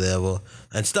them or whatever,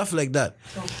 and stuff like that.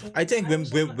 I think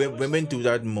women do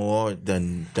that more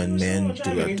than men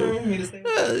do that too.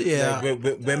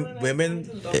 Women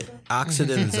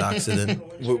accident.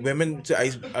 Women,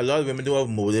 a lot of women do have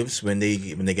motives when they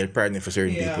get pregnant for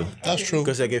certain people. That's true.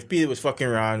 Because like if Peter was fucking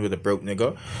around with a broke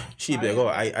nigga, she'd be like, "Oh,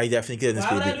 I definitely killed this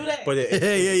baby." But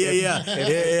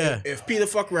if Peter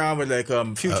fuck around with like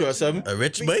Future or something, a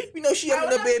rich boy, we know she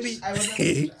having a baby.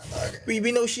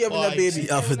 We know she having a baby.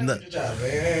 I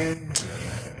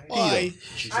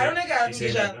don't think I have a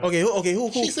child. Okay,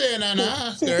 who? She saying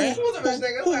nah, Who's a rich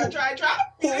nigga? Try.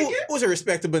 Who's a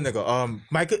respectable nigga?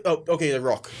 Michael. The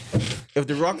Rock. If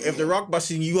the Rock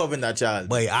busting you having that child,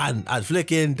 boy, I'd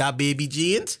flicking that baby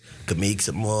jeans could make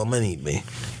some more money, man.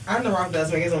 I'm the Rock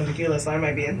does make his own tequila, so I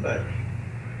might be in, but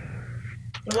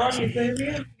the Rock is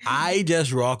favorite. I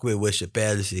just rock with what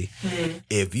Chappelle say.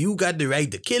 If you got the right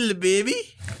to kill the baby,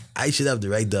 I should have the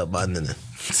right to abandon it.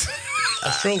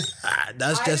 That's true.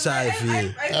 That's just how I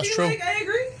feel. That's true. Like, I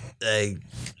agree. Like,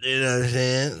 you know what I'm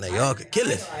saying? Like, y'all could kill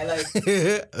it.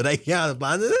 But I can't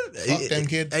abandon it. Fuck them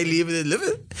kids. I leave it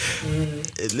living.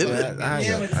 It's living. I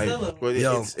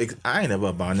ain't never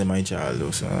abandoned my child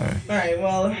though, so. Alright,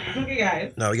 well, okay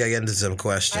guys. Now we gotta get into some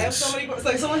questions. I have so many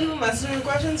people messaging me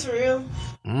questions for real.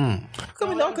 How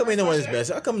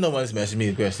come no one's messaging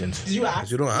me questions? Did you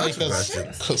ask? You don't ask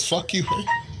questions. Cause fuck you.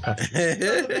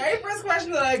 The very first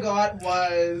question that I got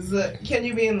was, can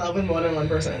you be in love with more than one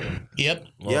person? Yep.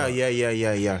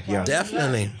 Yeah.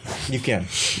 Definitely. You can.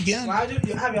 Yeah. Why would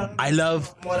you have you I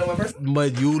love, more than one person?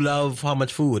 but you love how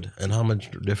much food and how much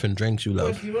different drinks you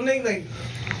love. But you don't think like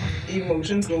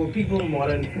emotions go with people more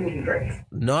than food and drinks?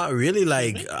 Not really,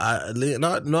 like,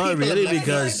 not really, have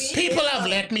because People have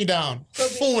let me down.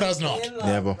 Food has not. In love,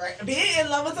 Never. Right? Being in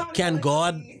love with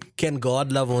someone. can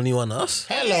God love only one us?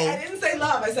 I Hello. didn't say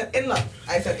love. I said in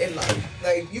love.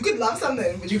 Like you could love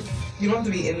something, but you don't have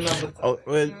to be in love with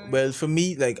something. Well, for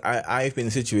me, like I've been in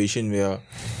a situation where,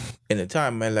 in a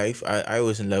time in my life, I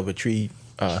was in love with three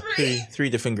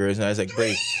different girls, and I was like,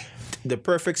 "Great, the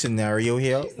perfect scenario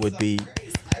here would be."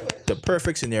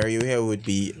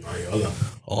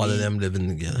 All of them living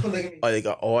together. Polygamy. Like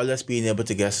all us being able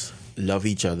to guess love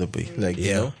each other, but like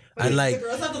you know. But And like, the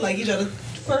girls have to like each other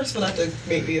first for that to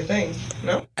be a thing.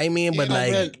 No. I mean, but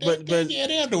like, but Yeah,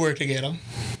 they have to work together.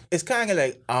 it's kind of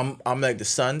like I'm like the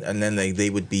sun, and then like they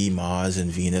would be Mars and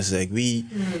Venus. Like we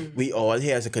all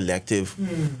here as a collective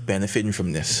benefiting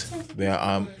from this.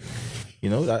 Where you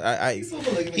know,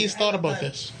 He's thought about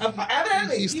this.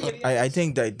 Evidently. I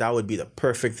think that would be the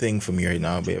perfect thing for me right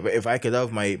now. But if I could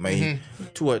have my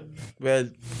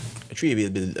three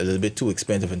would be a little bit too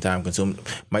expensive and time consuming.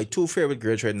 My two favorite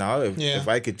girls right now, if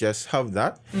I could just have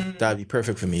that, that'd be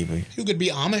perfect for me. But You could be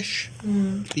Amish.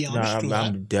 Be Amish to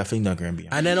I'm definitely not gonna be.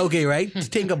 and then okay, right?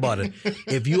 Think about it.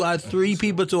 If you add 3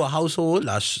 people to a household,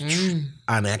 that's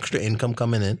an extra income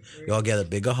coming in. Y'all get a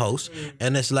bigger house,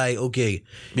 and it's like, okay,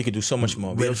 We could do so much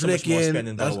more. We when have so much more flicking,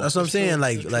 spending that's power. what I'm saying.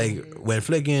 Like when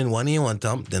flicking one in one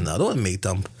thump, then the other one may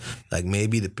thump. Like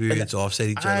maybe the periods offset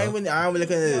each I other. ain't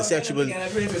looking at the sexual.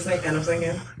 I'm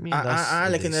thinking. I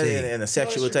looking at it in a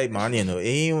sexual type manner, you know. It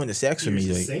ain't even the sex for me.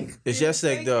 Like, it's just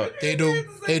like the. They do.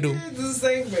 It's the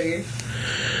same way.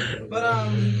 But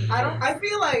I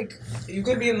feel like you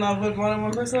could be in love with more than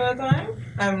one person at a time.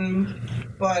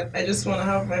 But I just want to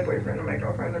have my boyfriend and my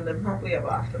girlfriend and live happily ever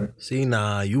after. See,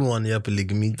 nah, you want your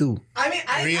polygamy too. I mean,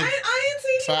 I ain't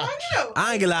saying you wrong, you know.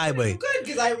 I ain't gonna lie, boy. You could,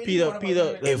 because I really Peter, want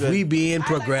to If we being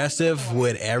progressive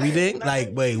with everything, like,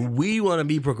 wait, we want to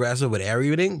be progressive with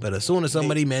everything, but as soon as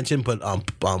somebody mentioned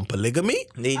polygamy,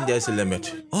 Need there's a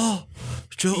limit. oh,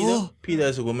 sure, Peter, Peter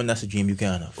is a woman. That's a dream you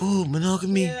can't have. oh,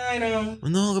 monogamy, Yeah, I know.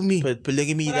 monogamy. But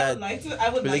polygamy, But that I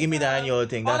would polygamy, like to that have- ain't your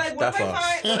thing. Or That's like, what that if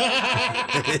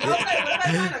far. I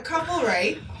find a couple,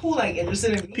 right, who like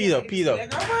interested in me? Peter, like, Peter. their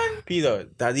girlfriend? Peter,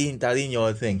 that ain't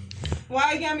your thing.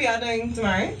 Why I can't be out thing to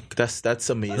marry? That's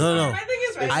amazing. No. I think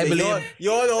it's right. I believe-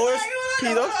 You're always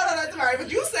Peter. Peter. That's right.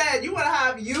 But you said you want to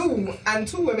have you and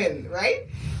 2 women, right?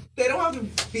 They don't have to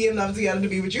be in love together to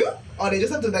be with you, or they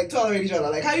just have to like tolerate each other.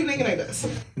 Like, how you thinking like this?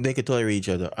 They can tolerate each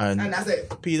other, And that's it.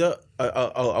 Peter,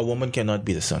 a woman cannot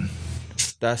be the son.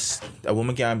 That's a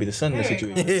woman can't be the son in the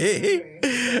situation.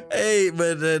 Hey,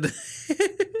 but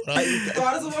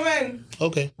God is a woman.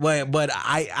 Okay. but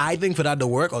I think for that to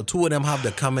work, or 2 of them have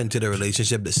to come into the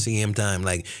relationship the same time.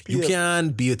 Like, you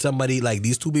can't be with somebody, like,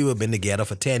 these 2 people have been together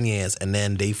for 10 years, and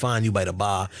then they find you by the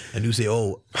bar, and you say,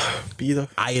 oh, Peter,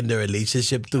 I in the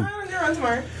relationship too. I don't care, I'm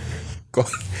smart.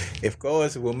 if God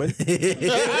is a woman,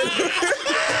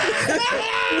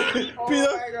 Oh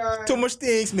my God. too much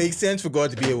things make sense for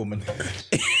God to be a woman. I don't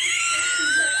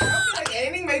feel like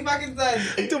anything makes fucking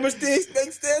sense. Too much things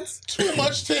make sense. Too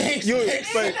much things.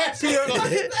 But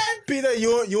Peter,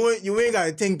 you ain't got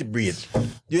a thing to breathe.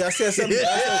 You that's just something.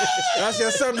 That's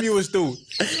just something you was do.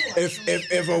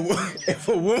 If a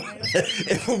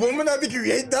woman had to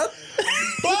create that,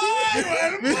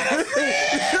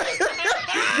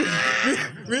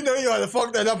 we know you ought to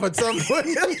fuck that up at some point.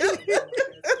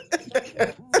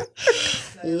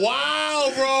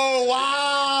 Wow, bro.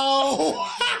 Wow.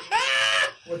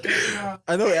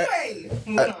 I know. I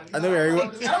know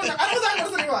everyone.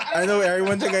 I know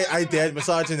everyone think I did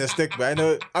misogynistic, but I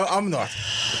know I'm not.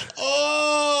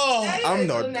 Oh. I'm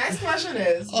not. The next question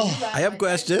is: I have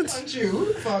questions. Punch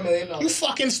you for $1 million. You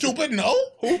fucking stupid, no?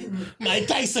 Who? Mike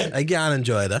Tyson. I can't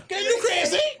enjoy that. Are you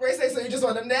crazy? Ray say so. You just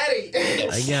want them natty.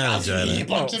 I can't enjoy He that.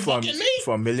 punching fucking me.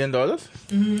 For $1 million?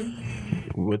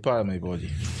 What part of my body?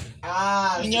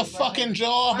 In your fucking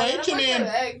jaw, mate. You mean?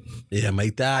 Yeah, my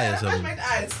thigh or something.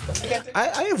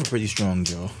 I have a pretty strong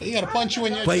jaw. He gotta punch you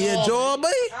in your But jaw. your jaw, boy?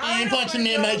 He ain't punching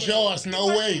me in my jaw. It's no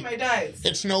way.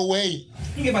 It's no way.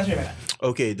 You can punch me in my thighs.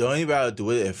 Okay, the only way I'll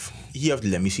do it he have to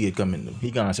let me see it coming. Though.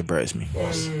 He gonna surprise me.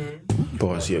 Boss,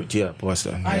 yeah, boss.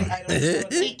 I don't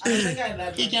think I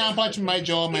let He can't punch my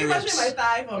jaw, my He punched me in my ribs.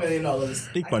 thigh for $1 million.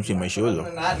 He punched me in my shoulder.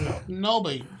 I don't know. No,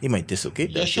 babe. He might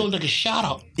dislocate Your that shit. shoulder get shot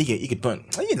out. He could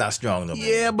punch. You're not strong though. Man.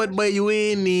 Yeah, but you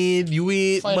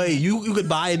could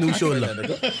buy a new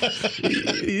shoulder.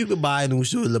 You could buy a new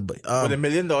shoulder, but With $1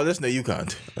 million, no, you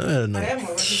can't. I don't I know. have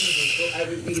more references. I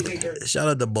would be thinking. Shout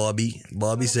out to Bobby.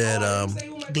 Bobby said,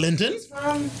 Glinton?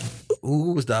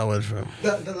 who was that one from?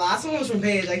 The last one was from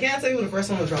Paige. I can't tell you who the first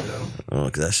one was from though. Oh,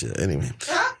 that shit. Anyway,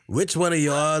 which one of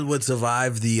y'all would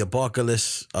survive the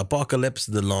apocalypse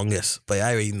the longest? But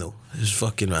I already know. It's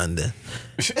fucking random.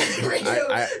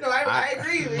 I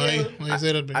agree. Why you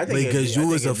say that, babe? I think Because you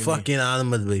was a it'd be me. fucking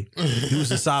animal, babe. You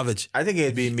was a savage. I think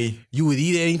it'd be me. You would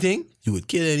eat anything. You would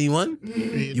kill anyone.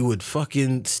 You would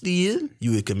fucking steal.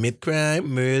 You would commit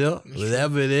crime, murder,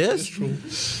 whatever it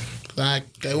is. Like,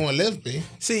 I won't live, babe.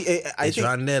 See, I It's think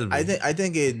Randall, I babe.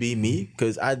 think it'd be me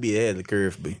because I'd be ahead of the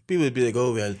curve. But people would be like,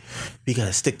 "Oh well, we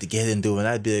gotta stick together and do it." And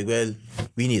I'd be like, "Well,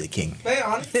 we need a king." Very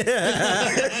honest.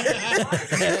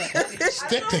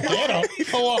 Stick together.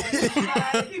 Come on.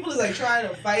 People is like trying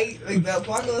to fight like the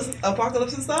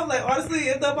apocalypse and stuff. Like honestly,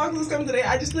 if the apocalypse comes today,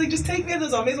 I just be like, just take me if the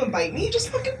zombies won't bite me. Just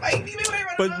fucking bite me.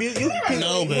 But you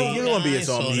No, babe. you don't want to be a I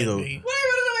saw zombie that, though. babe. What are you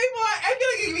running away for? I feel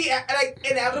like it can be like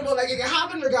inevitable. Like it can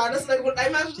happen regardless. Like what I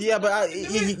imagine. Yeah, but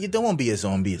you don't want to be a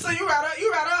zombie. So you rather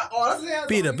honestly have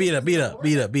Peter.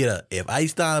 If I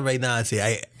stand right now and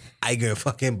say I gonna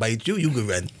fucking bite you, you can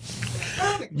run.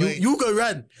 You can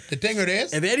run. The thing it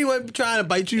is, If anyone trying to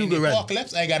bite you, in you the can run.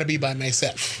 apocalypse, I gotta be by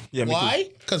myself. Yeah, me Why?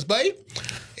 Because, babe,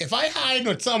 if I hide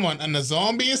with someone and the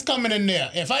zombie is coming in there,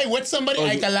 if I with somebody,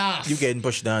 I can laugh. You getting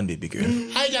pushed down, baby girl.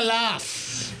 I can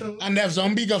laugh. And that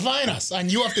zombie can find us, and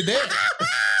you have to dead.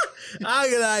 I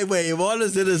can like, wait, if all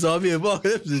this in the zombie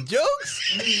apocalypse is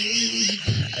jokes?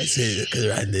 I say, because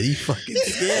Randy, he fucking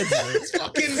scared, man. He's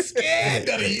fucking scared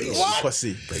of you. What?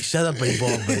 Pussy. Like, shut up, Bob,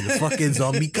 man. The fucking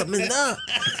zombie coming down.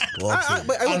 Bob said,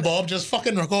 And Bob just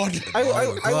fucking recorded.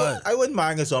 I wouldn't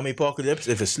mind a zombie apocalypse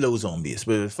if it's slow zombies,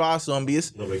 but if it's fast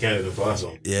zombies, No, we can't do fast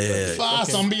on. yeah.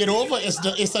 Fast zombie it over.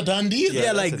 It's a done deal.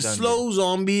 Yeah, that's like a done slow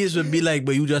zombies would be like,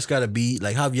 but you just gotta be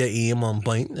like have your aim on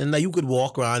point, and like you could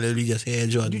walk around and you just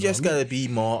headshot. you just gotta be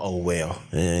more aware.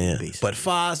 yeah. Basically. But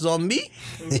fast zombie,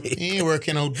 He ain't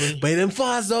working out, babe. but them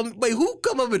fast zombie, but who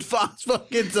come up with fast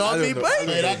fucking zombie, know. boy?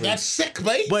 Babe, that's sick,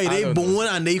 babe. Boy, they don't know. born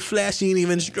and they flesh ain't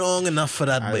even strong enough for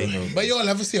that, I boy. don't know. But y'all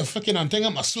ever see a fucking thing?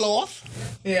 I'm a sloth.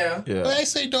 Yeah. Yeah, But I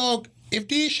say, dog, if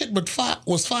these shit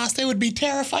was fast, they would be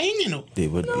terrifying, you know. they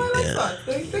would be. I like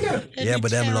that. They got it. They'd Yeah, be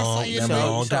but them long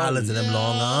terrifying, talons and them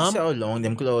long See arms. how long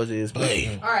them claws is.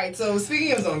 Babe. All right. So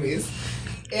speaking of zombies,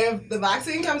 if the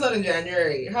vaccine comes out in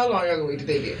January, how long are you gonna wait to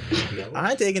take it?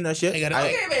 I ain't taking that shit. I gotta-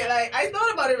 Okay, man. Like I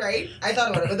thought about it, right? I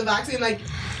thought about it, but the vaccine, like.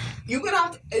 You gonna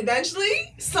have to,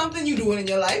 eventually, something you doing in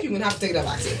your life, you're gonna have to take that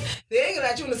vaccine. They ain't gonna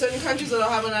let you in certain countries that don't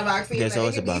have that vaccine. Guess Like, I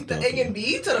was it can about be, that. it can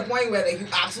be to the point where like you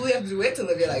absolutely have to do it to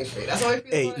live your life straight. That's how I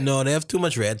feel. Hey, about it. no, they have too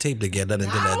much red tape to get that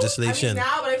into Now, legislation. I mean,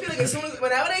 now, but I feel like as soon as,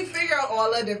 whenever they figure out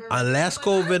all the different. Unless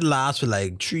COVID lasts for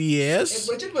like 3 years.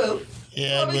 Which it will.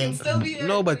 Yeah, Well, we can man. still be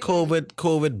No, but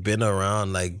COVID been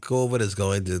around. Like COVID is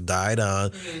going to die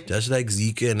down, just like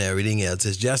Zika and everything else.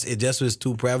 It just was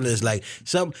too prevalent. It's like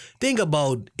think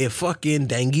about if fucking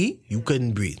dengue, you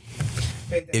couldn't breathe.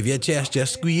 If your chest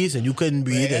just squeezed and you couldn't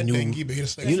breathe, and dengue, babe,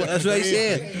 it's like you know, foot that's in what I the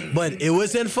grave, said. But it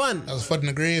wasn't fun. I was foot in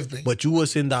the grave, babe. But you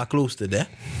wasn't that close to death.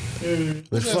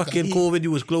 With fucking COVID,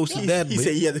 you was close to death. He boy.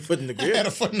 said he had the foot in the I had grave.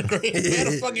 a foot in the grave. How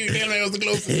the fuck you telling me I was the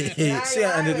closest? See,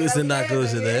 and it wasn't that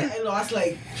close to death. I lost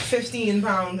like 15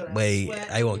 pounds. and Wait, sweat.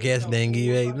 I won't guess dengue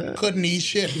right now. Couldn't eat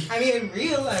shit. I mean,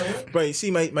 real. Like, But see,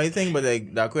 my thing, but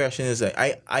like that question is like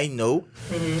I know,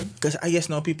 because I guess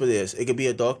now people is it could be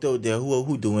a doctor out there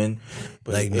who doing,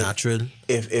 but Like if, natural.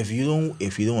 If you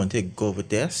don't want to take COVID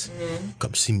test,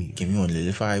 Come see me. give me one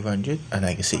little 500, and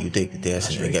I can say you take the test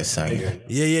and you get signed.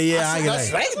 Yeah. I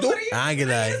get that. somebody- I get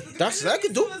that. That's what I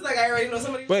could do. It's like I already know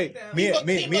somebody. Wait, me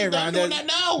People and done Rhonda, doing that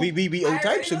now. we old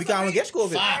types, so we can't get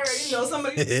COVID. I already know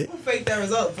somebody who faked their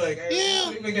results. Like, I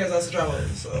Yeah. fake their results to travel.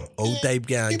 So. Old type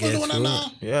can't People get doing that through.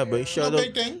 now. Yeah, but shout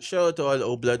big thing. out to all the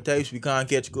old blood types. We can't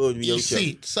catch COVID. We You out here.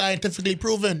 see, scientifically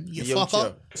proven. You We out fuck here.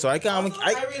 up. So I can't. Also,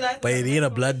 I realized But it ain't a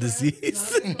blood disease.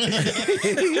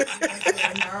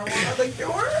 marijuana the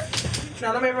cure.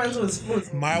 None of my friends was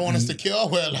Marijuana's the cure.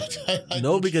 Well,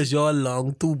 No, because you're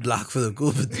long too black for the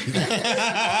COVID.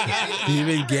 You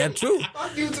even get through.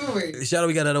 fuck you too, mate. Shout out,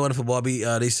 we got another one for Bobby.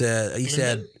 He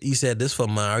said this for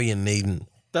Mari and Nathan.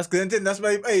 That's Clinton. That's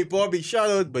my hey Bobby. Shout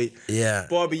out, but Yeah.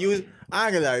 Bobby, I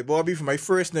ain't gonna lie, Bobby, for my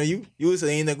first know you was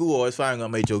ain't a who always find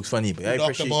out my jokes funny, but I Dr.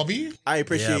 appreciate Bobby? I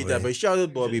appreciate that. But shout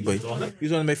out Bobby, but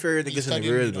he's one of my favorite niggas in the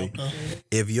world, boy.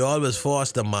 If y'all was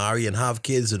forced to marry and have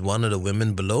kids with one of the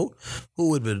women below, who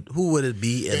would it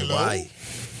be and Below? why?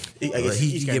 I guess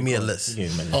He can give me a call- list. he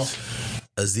gave me a list.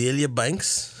 Azalea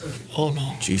Banks, Oh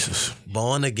no. Jesus.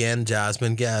 Born Again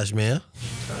Jasmine Cashmere,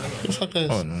 The fuck is?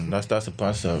 Oh no, that's the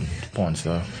porn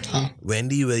star.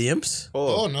 Wendy Williams,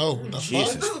 Oh no. The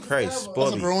Jesus fuck? Christ, That's a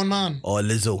Bobby. grown man. or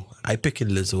Lizzo. I picking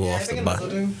Lizzo I off the think bat.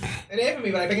 Lizzo too. It ain't for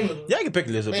me, but I think Lizzo. Yeah, I can pick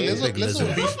Lizzo. Hey, but- Lizzo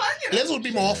would be. Lizzo would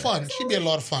be more fun. She'd be a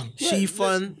lot of fun. She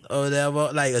fun or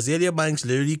whatever. Like Azalea Banks,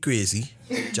 literally crazy.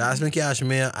 Jasmine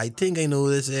Cashmere, I think I know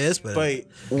who this is, but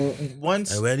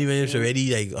once and Wendy Williams already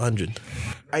like 100.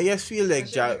 I just feel like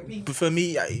for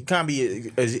me, it can't be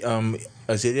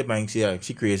Azalea Banks. Yeah,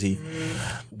 she crazy.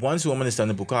 Once a woman is done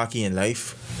the bukkake in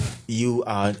life, you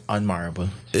are unmarriable.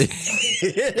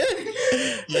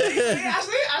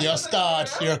 You're a stud.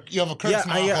 You have a curse Yeah,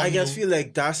 mark I on just you. feel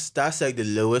like that's like the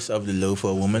lowest of the low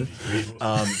for a woman.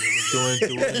 Doing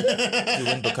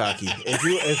bukkake.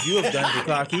 If you have done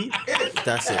bukkake,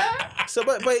 that's it. So,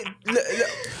 but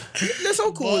let's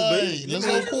so cool, Boy, but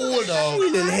Lizzo cool, dog. a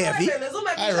little heavy.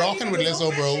 I rocking with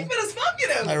Lizzo, bro. She finna smoke you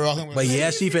though. I rocking with But Lizzo.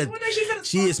 yeah,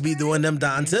 she is be doing them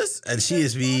dances and she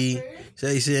is be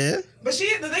say But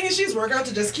the thing is, she's working out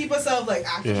to just keep herself like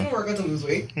active. She don't work out to lose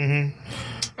weight.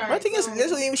 I think it's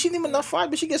she ain't even enough fat,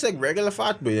 but she gets like regular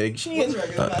fat, but like she ain't.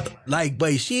 like,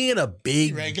 but she ain't a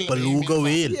big Regular beluga baby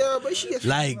whale. Yeah, but she gets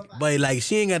Like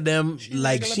she ain't got them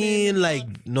like she ain't like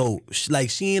no like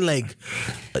she ain't like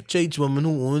a church woman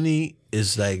who only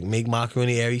is like make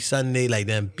macaroni every Sunday like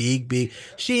them big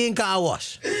she ain't car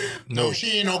wash. No,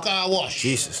 she ain't no car wash.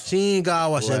 Jesus. She ain't car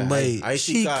washing, Boy, but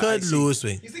she could lose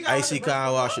weight. I see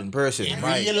car wash in person. In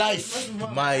real life.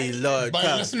 My lord, But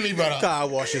listen to me, brother. car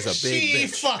wash is a big She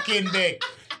bitch. fucking big.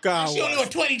 Car She only wash.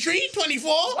 what, 23, 24?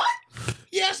 What?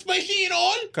 Yes, but she ain't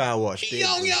old. Car wash. She big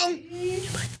young,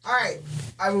 bitch. All right,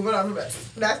 I move it on to the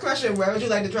best. Last question: where would you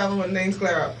like to travel when things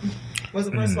clear up? What's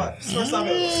the first spot? First stop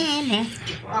ever?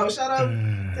 Oh, shout out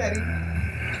Teddy.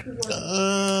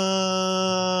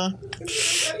 I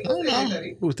don't know.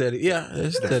 Teddy. Who's Teddy? Yeah,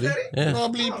 it's Teddy. Yeah.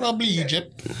 Probably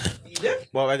Egypt. Egypt.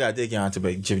 Well, I gotta take you on to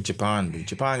like Japan. But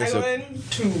Japan I is a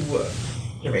went to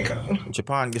Jamaica.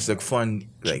 Japan gets like fun.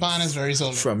 Like Japan is very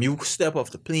solid. from you step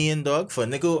off the plane, dog. For a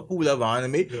nigga who love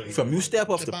anime, from you step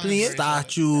off the Japan plane, is very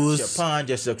Statues, Japan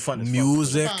just like fun. as fuck.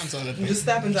 music. Japan's solid. You just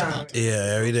stepping down.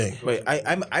 Yeah, everything. Wait,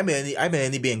 I'm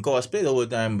mainly being cosplay the whole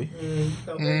time. But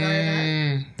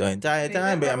the entire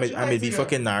time, but I'm be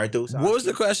fucking Naruto. What was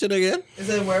the question again? Is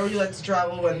it where would you like to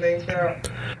travel when things clear up?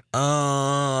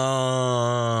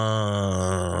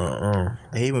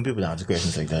 I hate when people answer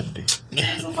questions like that. Bitch.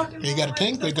 You gotta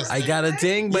think because I got a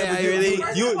thing, but I really.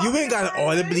 You ain't got to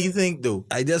audibly think though.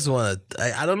 I just want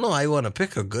to. I don't know. I want to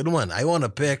pick a good one. I want to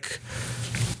pick.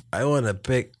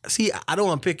 See, I don't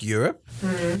want to pick Europe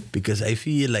because I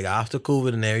feel like after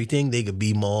COVID and everything, they could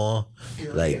be more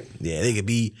like, yeah, they could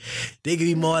be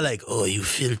more like, oh, you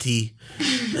filthy,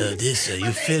 this,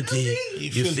 you filthy,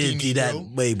 you filthy that bro.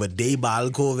 way. But they battle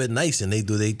COVID nice and they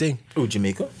do their thing. Oh,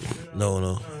 Jamaica.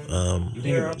 No.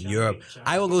 Europe.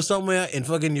 I will go somewhere in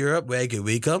fucking Europe where I could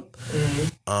wake up,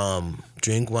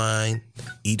 drink wine,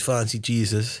 eat fancy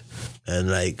cheeses, and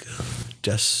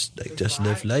just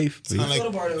live life.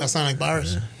 that sound like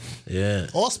Paris. Yeah.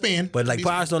 Or Spain. But like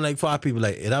Paris don't like fat people.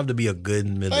 Like it have to be a good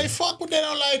middle. Hey, fuck what they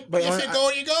don't like. But If you go,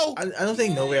 you go. I don't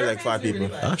think nowhere like fat people.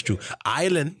 That's true.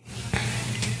 Ireland.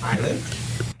 Island.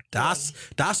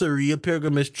 That's a real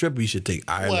pilgrimage trip we should take.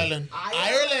 Ireland.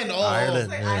 Ireland. Oh. Ireland.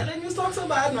 Like, Yeah. Island, you talk so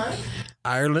bad, man.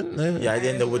 Ireland. Yeah, I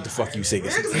didn't know what the fuck you say.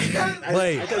 Wait,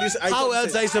 I thought how you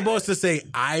else said- I supposed to say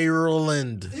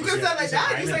Ireland? You can sound like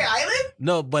that. You say island?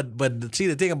 No, but see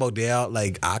the thing about their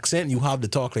like accent, you have to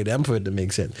talk like them for it to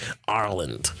make sense.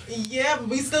 Ireland. Yeah, but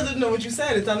we still didn't know what you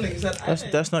said. It sounded like you said island.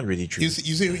 That's not really true. You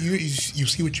see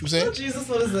what you Oh, said? Jesus,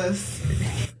 what is this?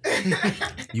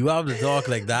 You have to talk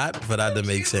like that for that to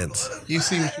make sense. You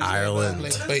see what you said? Ireland.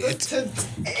 Like, but it's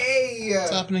Hey.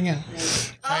 happening here.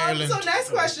 Ireland. So next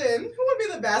question. Who would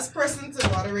be the best person to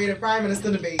moderate a prime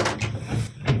minister debate?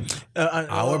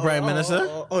 Our prime minister?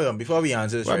 Yeah, before we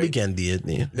answer this, Probably right? can do it.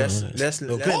 Yeah. Let's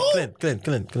No, Clint.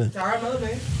 Dara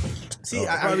Melvin. see.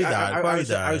 Probably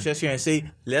that. I was just gonna say,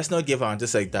 let's not give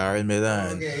answers like Darren Miller.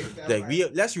 And, Okay, that's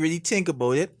like let's really think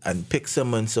about it and pick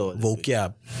someone. So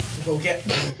Vocab. Vocab.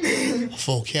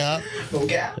 Vocab.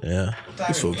 Vocab. Yeah.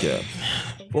 vocab.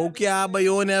 Vocab, but you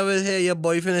don't ever hear your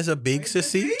boyfriend is a big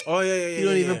sissy. Oh yeah. You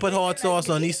don't even put hot sauce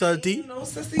on his salty. No,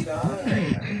 sissy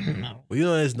dog. Well, you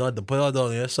know it's not the put out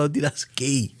down here. Salty, that's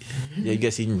gay. Yeah, you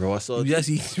just eating raw salt. You just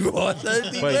eat raw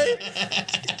salty, But- man.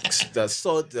 That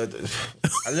salt. I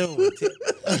don't.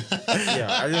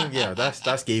 Yeah, I don't. Yeah,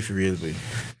 that's gay for real, boy.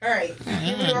 All right. You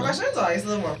have more questions or is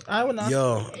there more? I would not.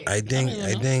 Yo, I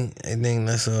think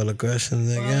that's all the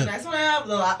questions I Well, the got. next one I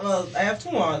have, I have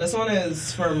two more. This one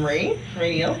is from Ray.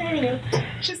 Neal.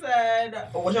 She said,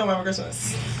 "What y'all want for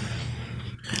Christmas?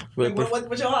 Well,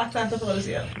 What y'all like Santa for this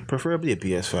year? preferably a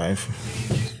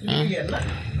PS5. You getting that?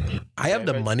 I have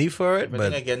the money for it, But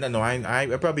but then again, no, I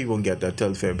probably won't get that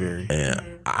till February. yeah,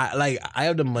 I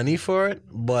have the money for it,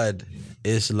 but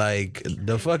it's like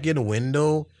the fucking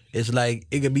window. It's like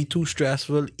it could be too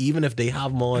stressful, even if they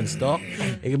have more in stock.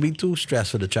 It could be too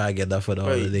stressful to try to get that for the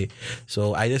holiday.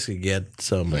 So I just could get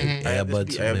some like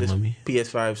earbuds I have for my this mommy.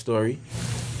 PS5 story.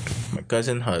 My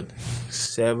cousin had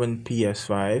 7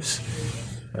 PS5s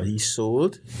that he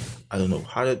sold. I don't know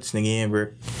how that nigga ain't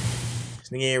work. This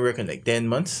nigga ain't work in like 10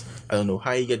 months. I don't know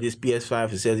how he get this PS5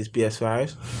 to sell these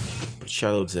PS5s. But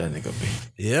shout out to that nigga, babe.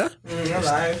 Yeah, I'm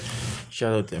lying.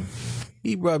 Shout out to him.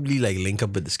 he probably like link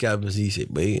up with the scalpers. He said,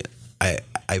 "But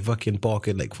I fucking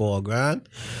pocket like $4,000.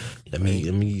 Let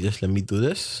me do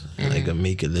this, and I can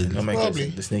make a Oh little. my God,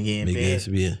 this nigga ain't Make this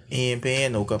paying. be He ain't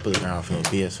paying no couple of rounds for no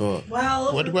PS4.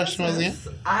 Well, What the question was again?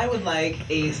 I would like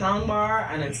a soundbar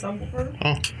and a subwoofer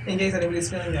Oh. in case anybody's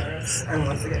feeling generous and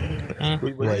wants to get in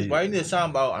here. Why you need a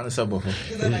soundbar on the subwoofer?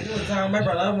 Because I like it with sound. My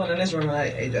brother, I have one in this room, and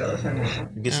I jealous.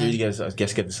 You get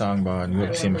the soundbar and you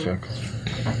get the same effect.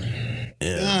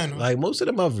 Yeah, I know. like most of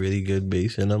them have really good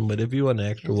bass in them, but if you want an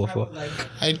extra I woofer, would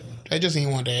like I just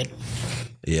ain't want that.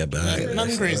 yeah, but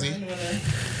Nothing crazy.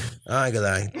 I ain't gonna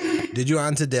lie. Did you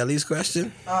answer Deli's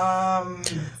question?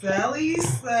 Sally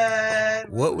said.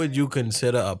 What would you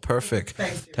consider a perfect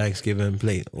Thanksgiving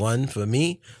plate? One for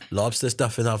me, lobster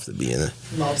stuffing have to be in it.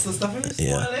 Lobster stuffing?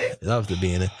 Yeah, it have to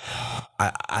be in it.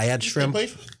 I had shrimp.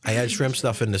 plate? I had shrimp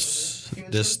stuffing this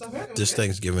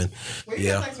Thanksgiving. Where you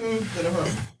Yeah, get Thanksgiving dinner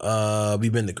from? we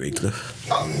been to Great Cliff.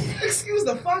 Oh, excuse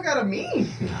the fuck out of me.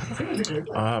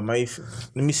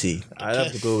 Let me see. I'd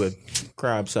have to go with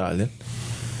crab salad,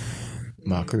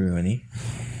 macaroni,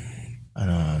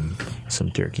 and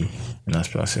some turkey. And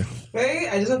that's about it. Wait,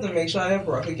 I just have to make sure I have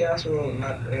broccoli casserole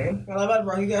not there. Well, I've had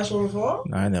broccoli casserole before.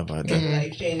 I never had that.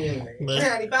 Life changing.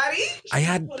 Anybody? I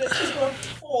had She's going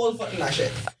full fucking that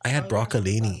shit. I had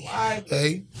broccolini. Why?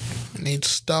 Hey, need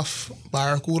stuff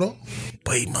barracuda.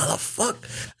 Wait,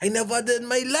 motherfucker! I never did in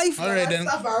my life. All right then.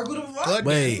 Stuff barracuda before? Good.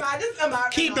 Wait.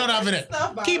 Keep not having it.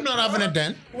 Keep not having it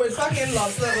then. With fucking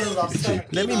lobster with a lobster.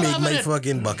 Let me Keep on make having my it.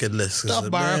 fucking bucket list. 'cause Stuff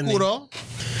the burning barracuda.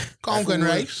 Conkin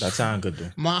rice. That sound good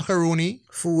though. Macaroni.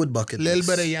 food bucket Little list.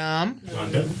 bit of yam.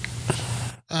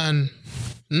 And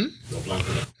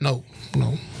no.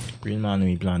 Green man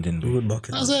we planting. Food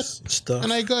bucket That's list. it. Stuff.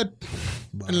 And I got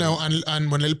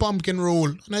and one little pumpkin roll.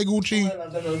 And I Gucci. I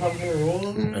love them little pumpkin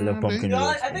rolls. I love pumpkin Y'all,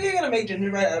 rolls. I think you're gonna make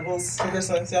gingerbread edibles for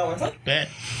Christmas. Y'all want some? Bet.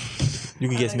 You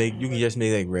can just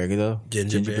make like regular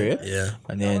Gingerbread. Yeah.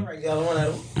 and Y'all then want y'all don't want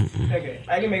edible? Okay,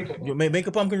 I can make both. you make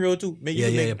a pumpkin roll too. Yeah,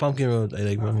 yeah. Pumpkin roll. I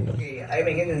like pumpkin roll. Okay, I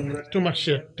make it gingerbread. Too much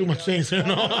shit. Too much things, you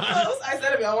know. Close. I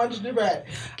said it, y'all want gingerbread.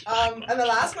 And the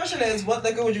last question is, what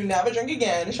liquor would you never drink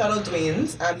again? Shout out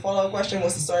Dwayne's. And follow-up question,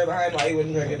 what's the story behind why you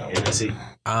wouldn't drink it no more?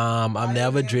 I'm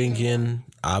never drinking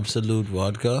Absolute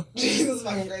vodka Jesus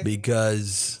fucking Christ.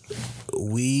 because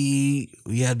we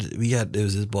had there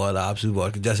was this bottle of Absolute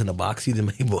vodka just in the box seat and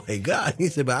my boy got. He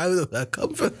said, "But I don't know where that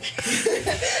come from."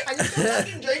 And you still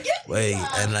fucking drink it? Wait,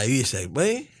 and like we said,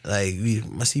 boy, like we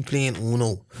must be playing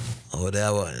Uno or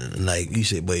whatever, and like you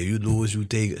say, boy, you lose, you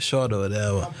take a shot or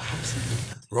whatever.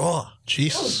 Raw,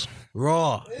 Jesus.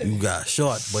 raw, you got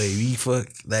shot, boy.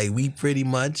 We pretty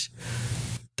much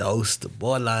doused the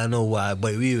bottle. I don't know why,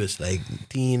 but we was like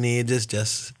teenagers,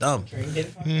 just dumb.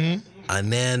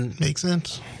 And then Makes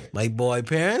sense. my boy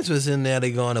parents was in there,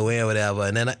 they going away or whatever,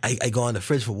 and then I go in the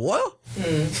fridge for water.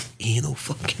 Ain't no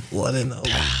fucking water in the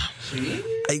house.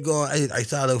 I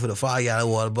started out for the 5-gallon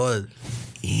water bottle.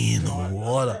 Ain't no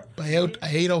water. I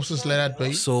hate houses like that,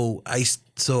 babe. So I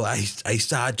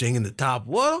started drinking the top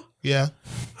water, Yeah.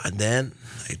 and then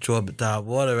I throw up the top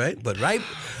water, right? But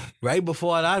right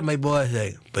before that, my boy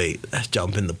said, "Wait, let's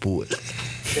jump in the pool."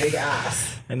 Big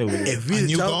ass. I know. If we And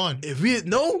you jump, gone. if we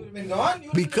no, Been gone?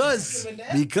 You because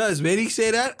when he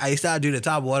said that, I started drinking the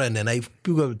top water, and then I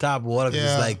pick up the top water because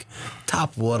Yeah. it's like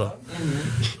top water,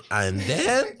 and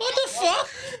then What the fuck?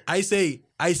 I say,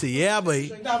 yeah, boy.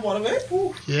 drink that water, man.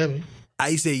 Ooh. Yeah, babe.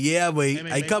 I say, yeah, boy.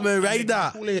 I come in right now.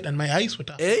 Kool-Aid and my ice with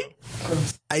that. Eh?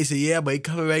 I say, yeah, but he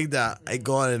coming back down. I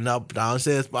go in and up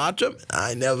downstairs bathroom.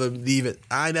 I never leave it.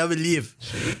 I never leave.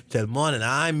 Till morning,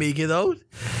 I make it out.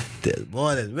 Till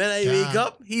morning. When I wake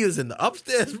up, he was in the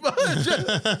upstairs bathroom.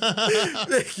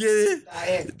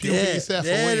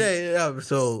 Yeah.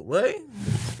 So, what?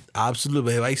 Absolute.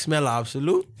 But if I smell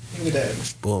absolute,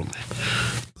 boom.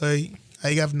 But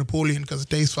I have Napoleon because it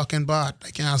tastes fucking bad.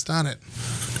 I can't stand it.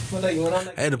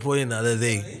 I had Napoleon the other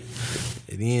day.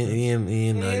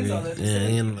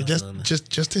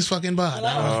 Just tastes fucking bad.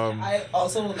 I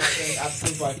also will not drink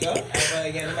absolute vodka ever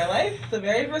again in my life. The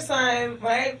very first time,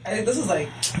 I think this is like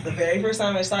the very first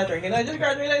time I started drinking. I just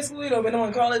graduated high school, been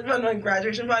on college, been on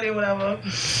graduation party or whatever.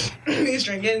 Me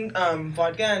drinking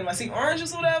vodka and my sweet orange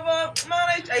juice or whatever. Man,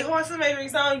 I hosted my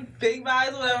drinks down, big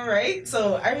bags or whatever, right?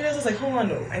 So I realized I was like, hold on,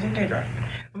 no, I think I drank.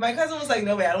 But my cousin was like,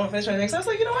 no way, I don't want to finish my drink. So I was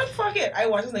like, you know what, fuck it. I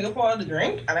watched this nigga pour out the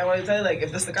drink, and I want to tell you, like,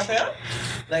 if this stick up here,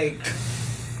 like,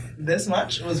 this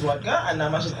much was vodka, and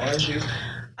that much was orange juice.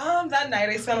 That night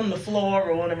I spent on the floor,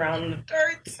 rolling around in the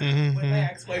dirt, with my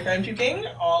ex-boyfriend puking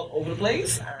all over the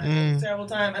place. And it was a terrible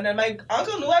time. And then my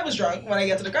uncle knew I was drunk when I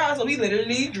get to the car, so we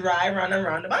literally drive around and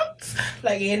roundabouts.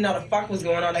 Like, he didn't know the fuck was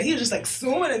going on. Like, he was just, like,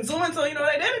 zooming and zooming. So, you know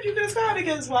what I did? I puked in his car,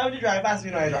 because why would you drive fast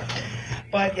if you know I drunk?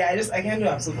 But yeah, I can't do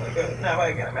absolutely good. Now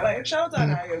again, I'm like, shout out to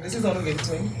Mario. This is only good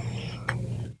to me.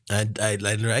 I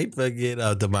like right forget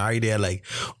the Mari there like,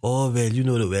 oh man, you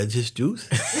know the wedges juice.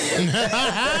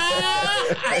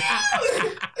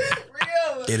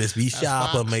 It is be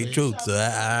sharp on my throat, so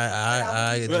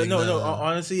I well, no.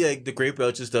 Honestly, like the grape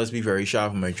Welch's does be very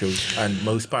sharp on my throat, and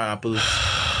most pineapples.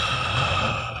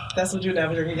 That's what you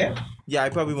never drink again. Yeah, I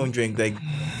probably won't drink like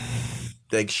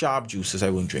sharp juices. I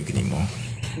won't drink anymore.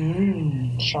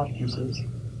 Sharp juices.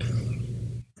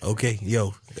 Okay,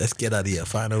 yo, let's get out of here.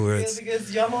 Final words.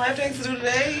 Because y'all don't have things to do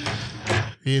today.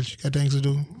 Yeah, she got things to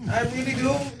do. I really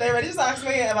do. They already just asked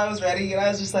me if I was ready, and I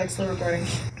was just like still recording.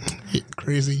 Yeah,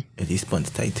 crazy. Yeah, these pants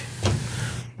tight.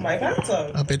 My pants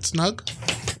are. A bit snug.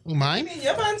 Mine? I mean,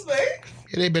 your pants big.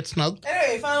 Yeah, they a bit snug.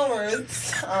 Anyway, final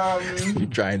words. You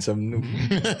trying something new?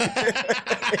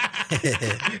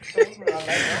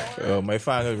 My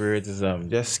final words is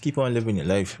just keep on living your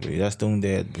life, bro. Just don't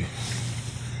dead, bro.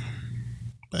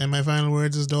 And my final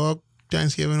words is, dog,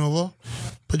 Thanksgiving over,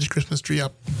 put your Christmas tree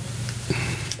up.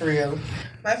 Real.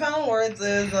 My final words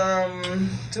is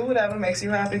do whatever makes you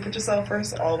happy. Put yourself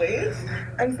first always,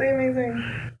 and stay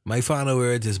amazing. My final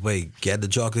words is, wait, get the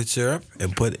chocolate syrup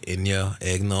and put it in your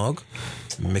eggnog,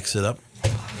 mix it up,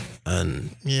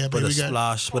 and put a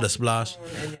splash.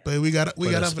 But we got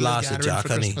a splash of Jack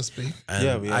honey.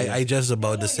 And I just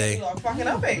about to say,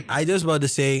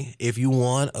 if you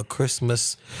want a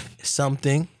Christmas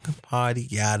something, party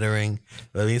gathering,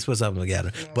 well, we ain't supposed to have a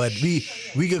gathering, but we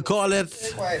could call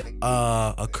it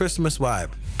a Christmas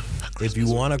vibe. If you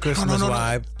want a Christmas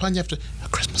vibe, Pan, you have to a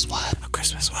Christmas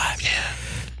vibe. Yeah.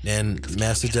 Then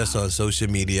message us on social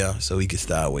media so we can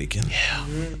start waking. Yeah.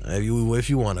 If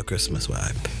you want a Christmas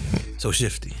vibe. So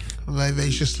shifty.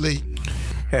 Vivaciously.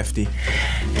 Hefty.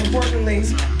 Importantly.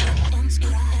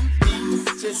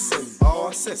 Just and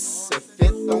bosses. If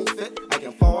it don't fit, I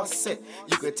can force it.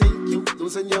 You could take you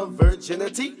losing your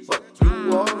virginity, but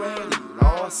you already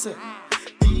lost it.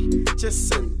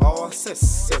 Just and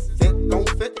bosses. If it don't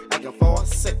fit, I can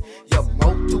force it. Your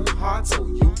mouth too hard, so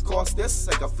you cause this.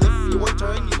 I can flip you and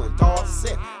turn you and toss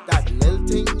it. That little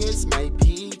thing is my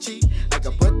peachy. I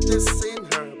can put this in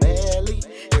her belly.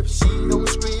 If she don't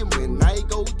scream when I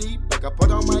go deep, I can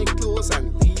put on my clothes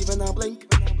and leave in a blink.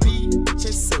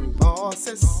 Peaches and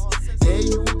bosses. Yeah,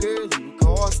 you girl, you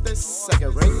cause this. I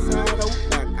can ring that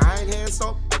out and I can't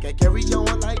stop. I can carry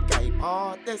on like I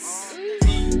bought this.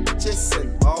 Peaches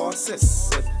and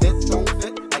bosses. If it don't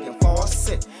fit, I can force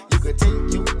it. You could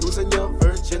think you losing your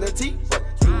virginity, but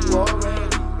you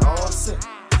already lost it.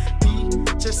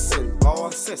 Peaches and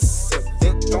bosses. If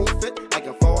it don't fit, I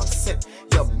can force it.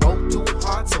 Your mouth too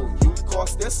hard, so you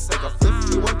cause this. I can flip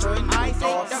you and turn you and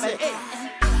toss it.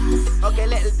 Okay,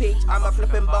 little peach, I'm a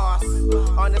flipping boss.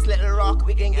 On this little rock,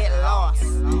 we can get lost.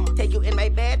 Take you in my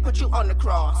bed, put you on the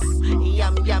cross.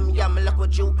 Yum, yum, yum, look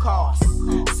what you cost.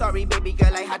 Sorry, baby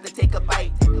girl, I had to take a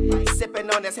bite.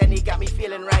 Sipping on this Henny got me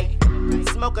feeling right.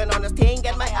 Smoking on this thing,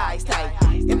 get my eyes tight.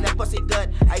 If that pussy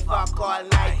good, I fuck all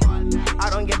night. I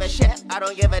don't give a shit, I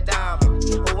don't give a damn.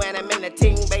 But when I'm in the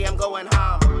ting, babe, I'm going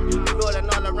home. We rolling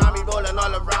all around, we rolling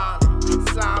all around.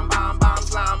 Slam, bam, bam,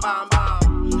 slam, bam, bam.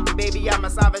 Baby, I'm a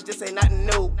savage, this ain't nothing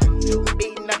new.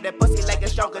 Beating up that pussy like a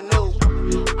strong canoe.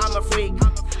 I'm a freak,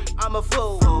 I'm a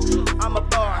fool, I'm a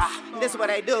boss, this what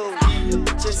I do.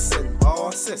 Just and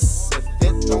bosses. If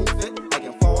it don't fit, I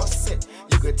can force it.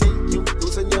 You could think you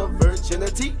losing your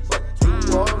virginity, but you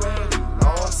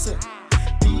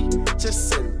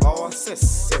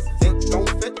bosses. If it don't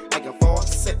fit, I can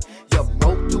force it. Your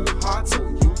mouth too hard, so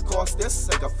you cost this.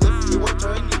 I can flip you and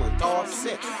turn you and toss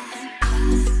it.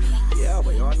 Yeah,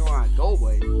 but y'all know how I go,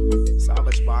 boy.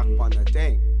 Savage back on the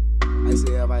thing. I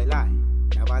say, have I lie?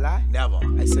 Never lie? Never.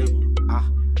 I say,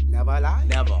 never lie?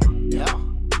 Never. Yeah.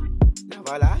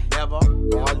 Never lie? Never.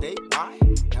 All day? Why?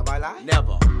 Never lie?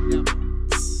 Never.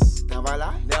 Never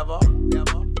lie? Never.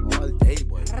 Never. All day,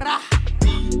 boy.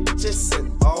 Bitches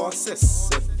and bosses.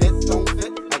 If it don't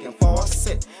fit, I can force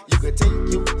it. You could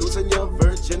think you losing your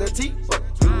virginity, but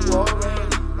you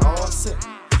already lost it.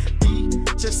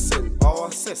 Bitches and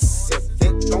bosses. If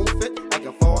it don't fit, I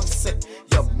can force it.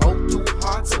 Your mouth too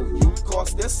hard, so you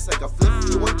cost this. I can flip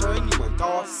you and turn you and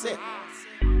toss it.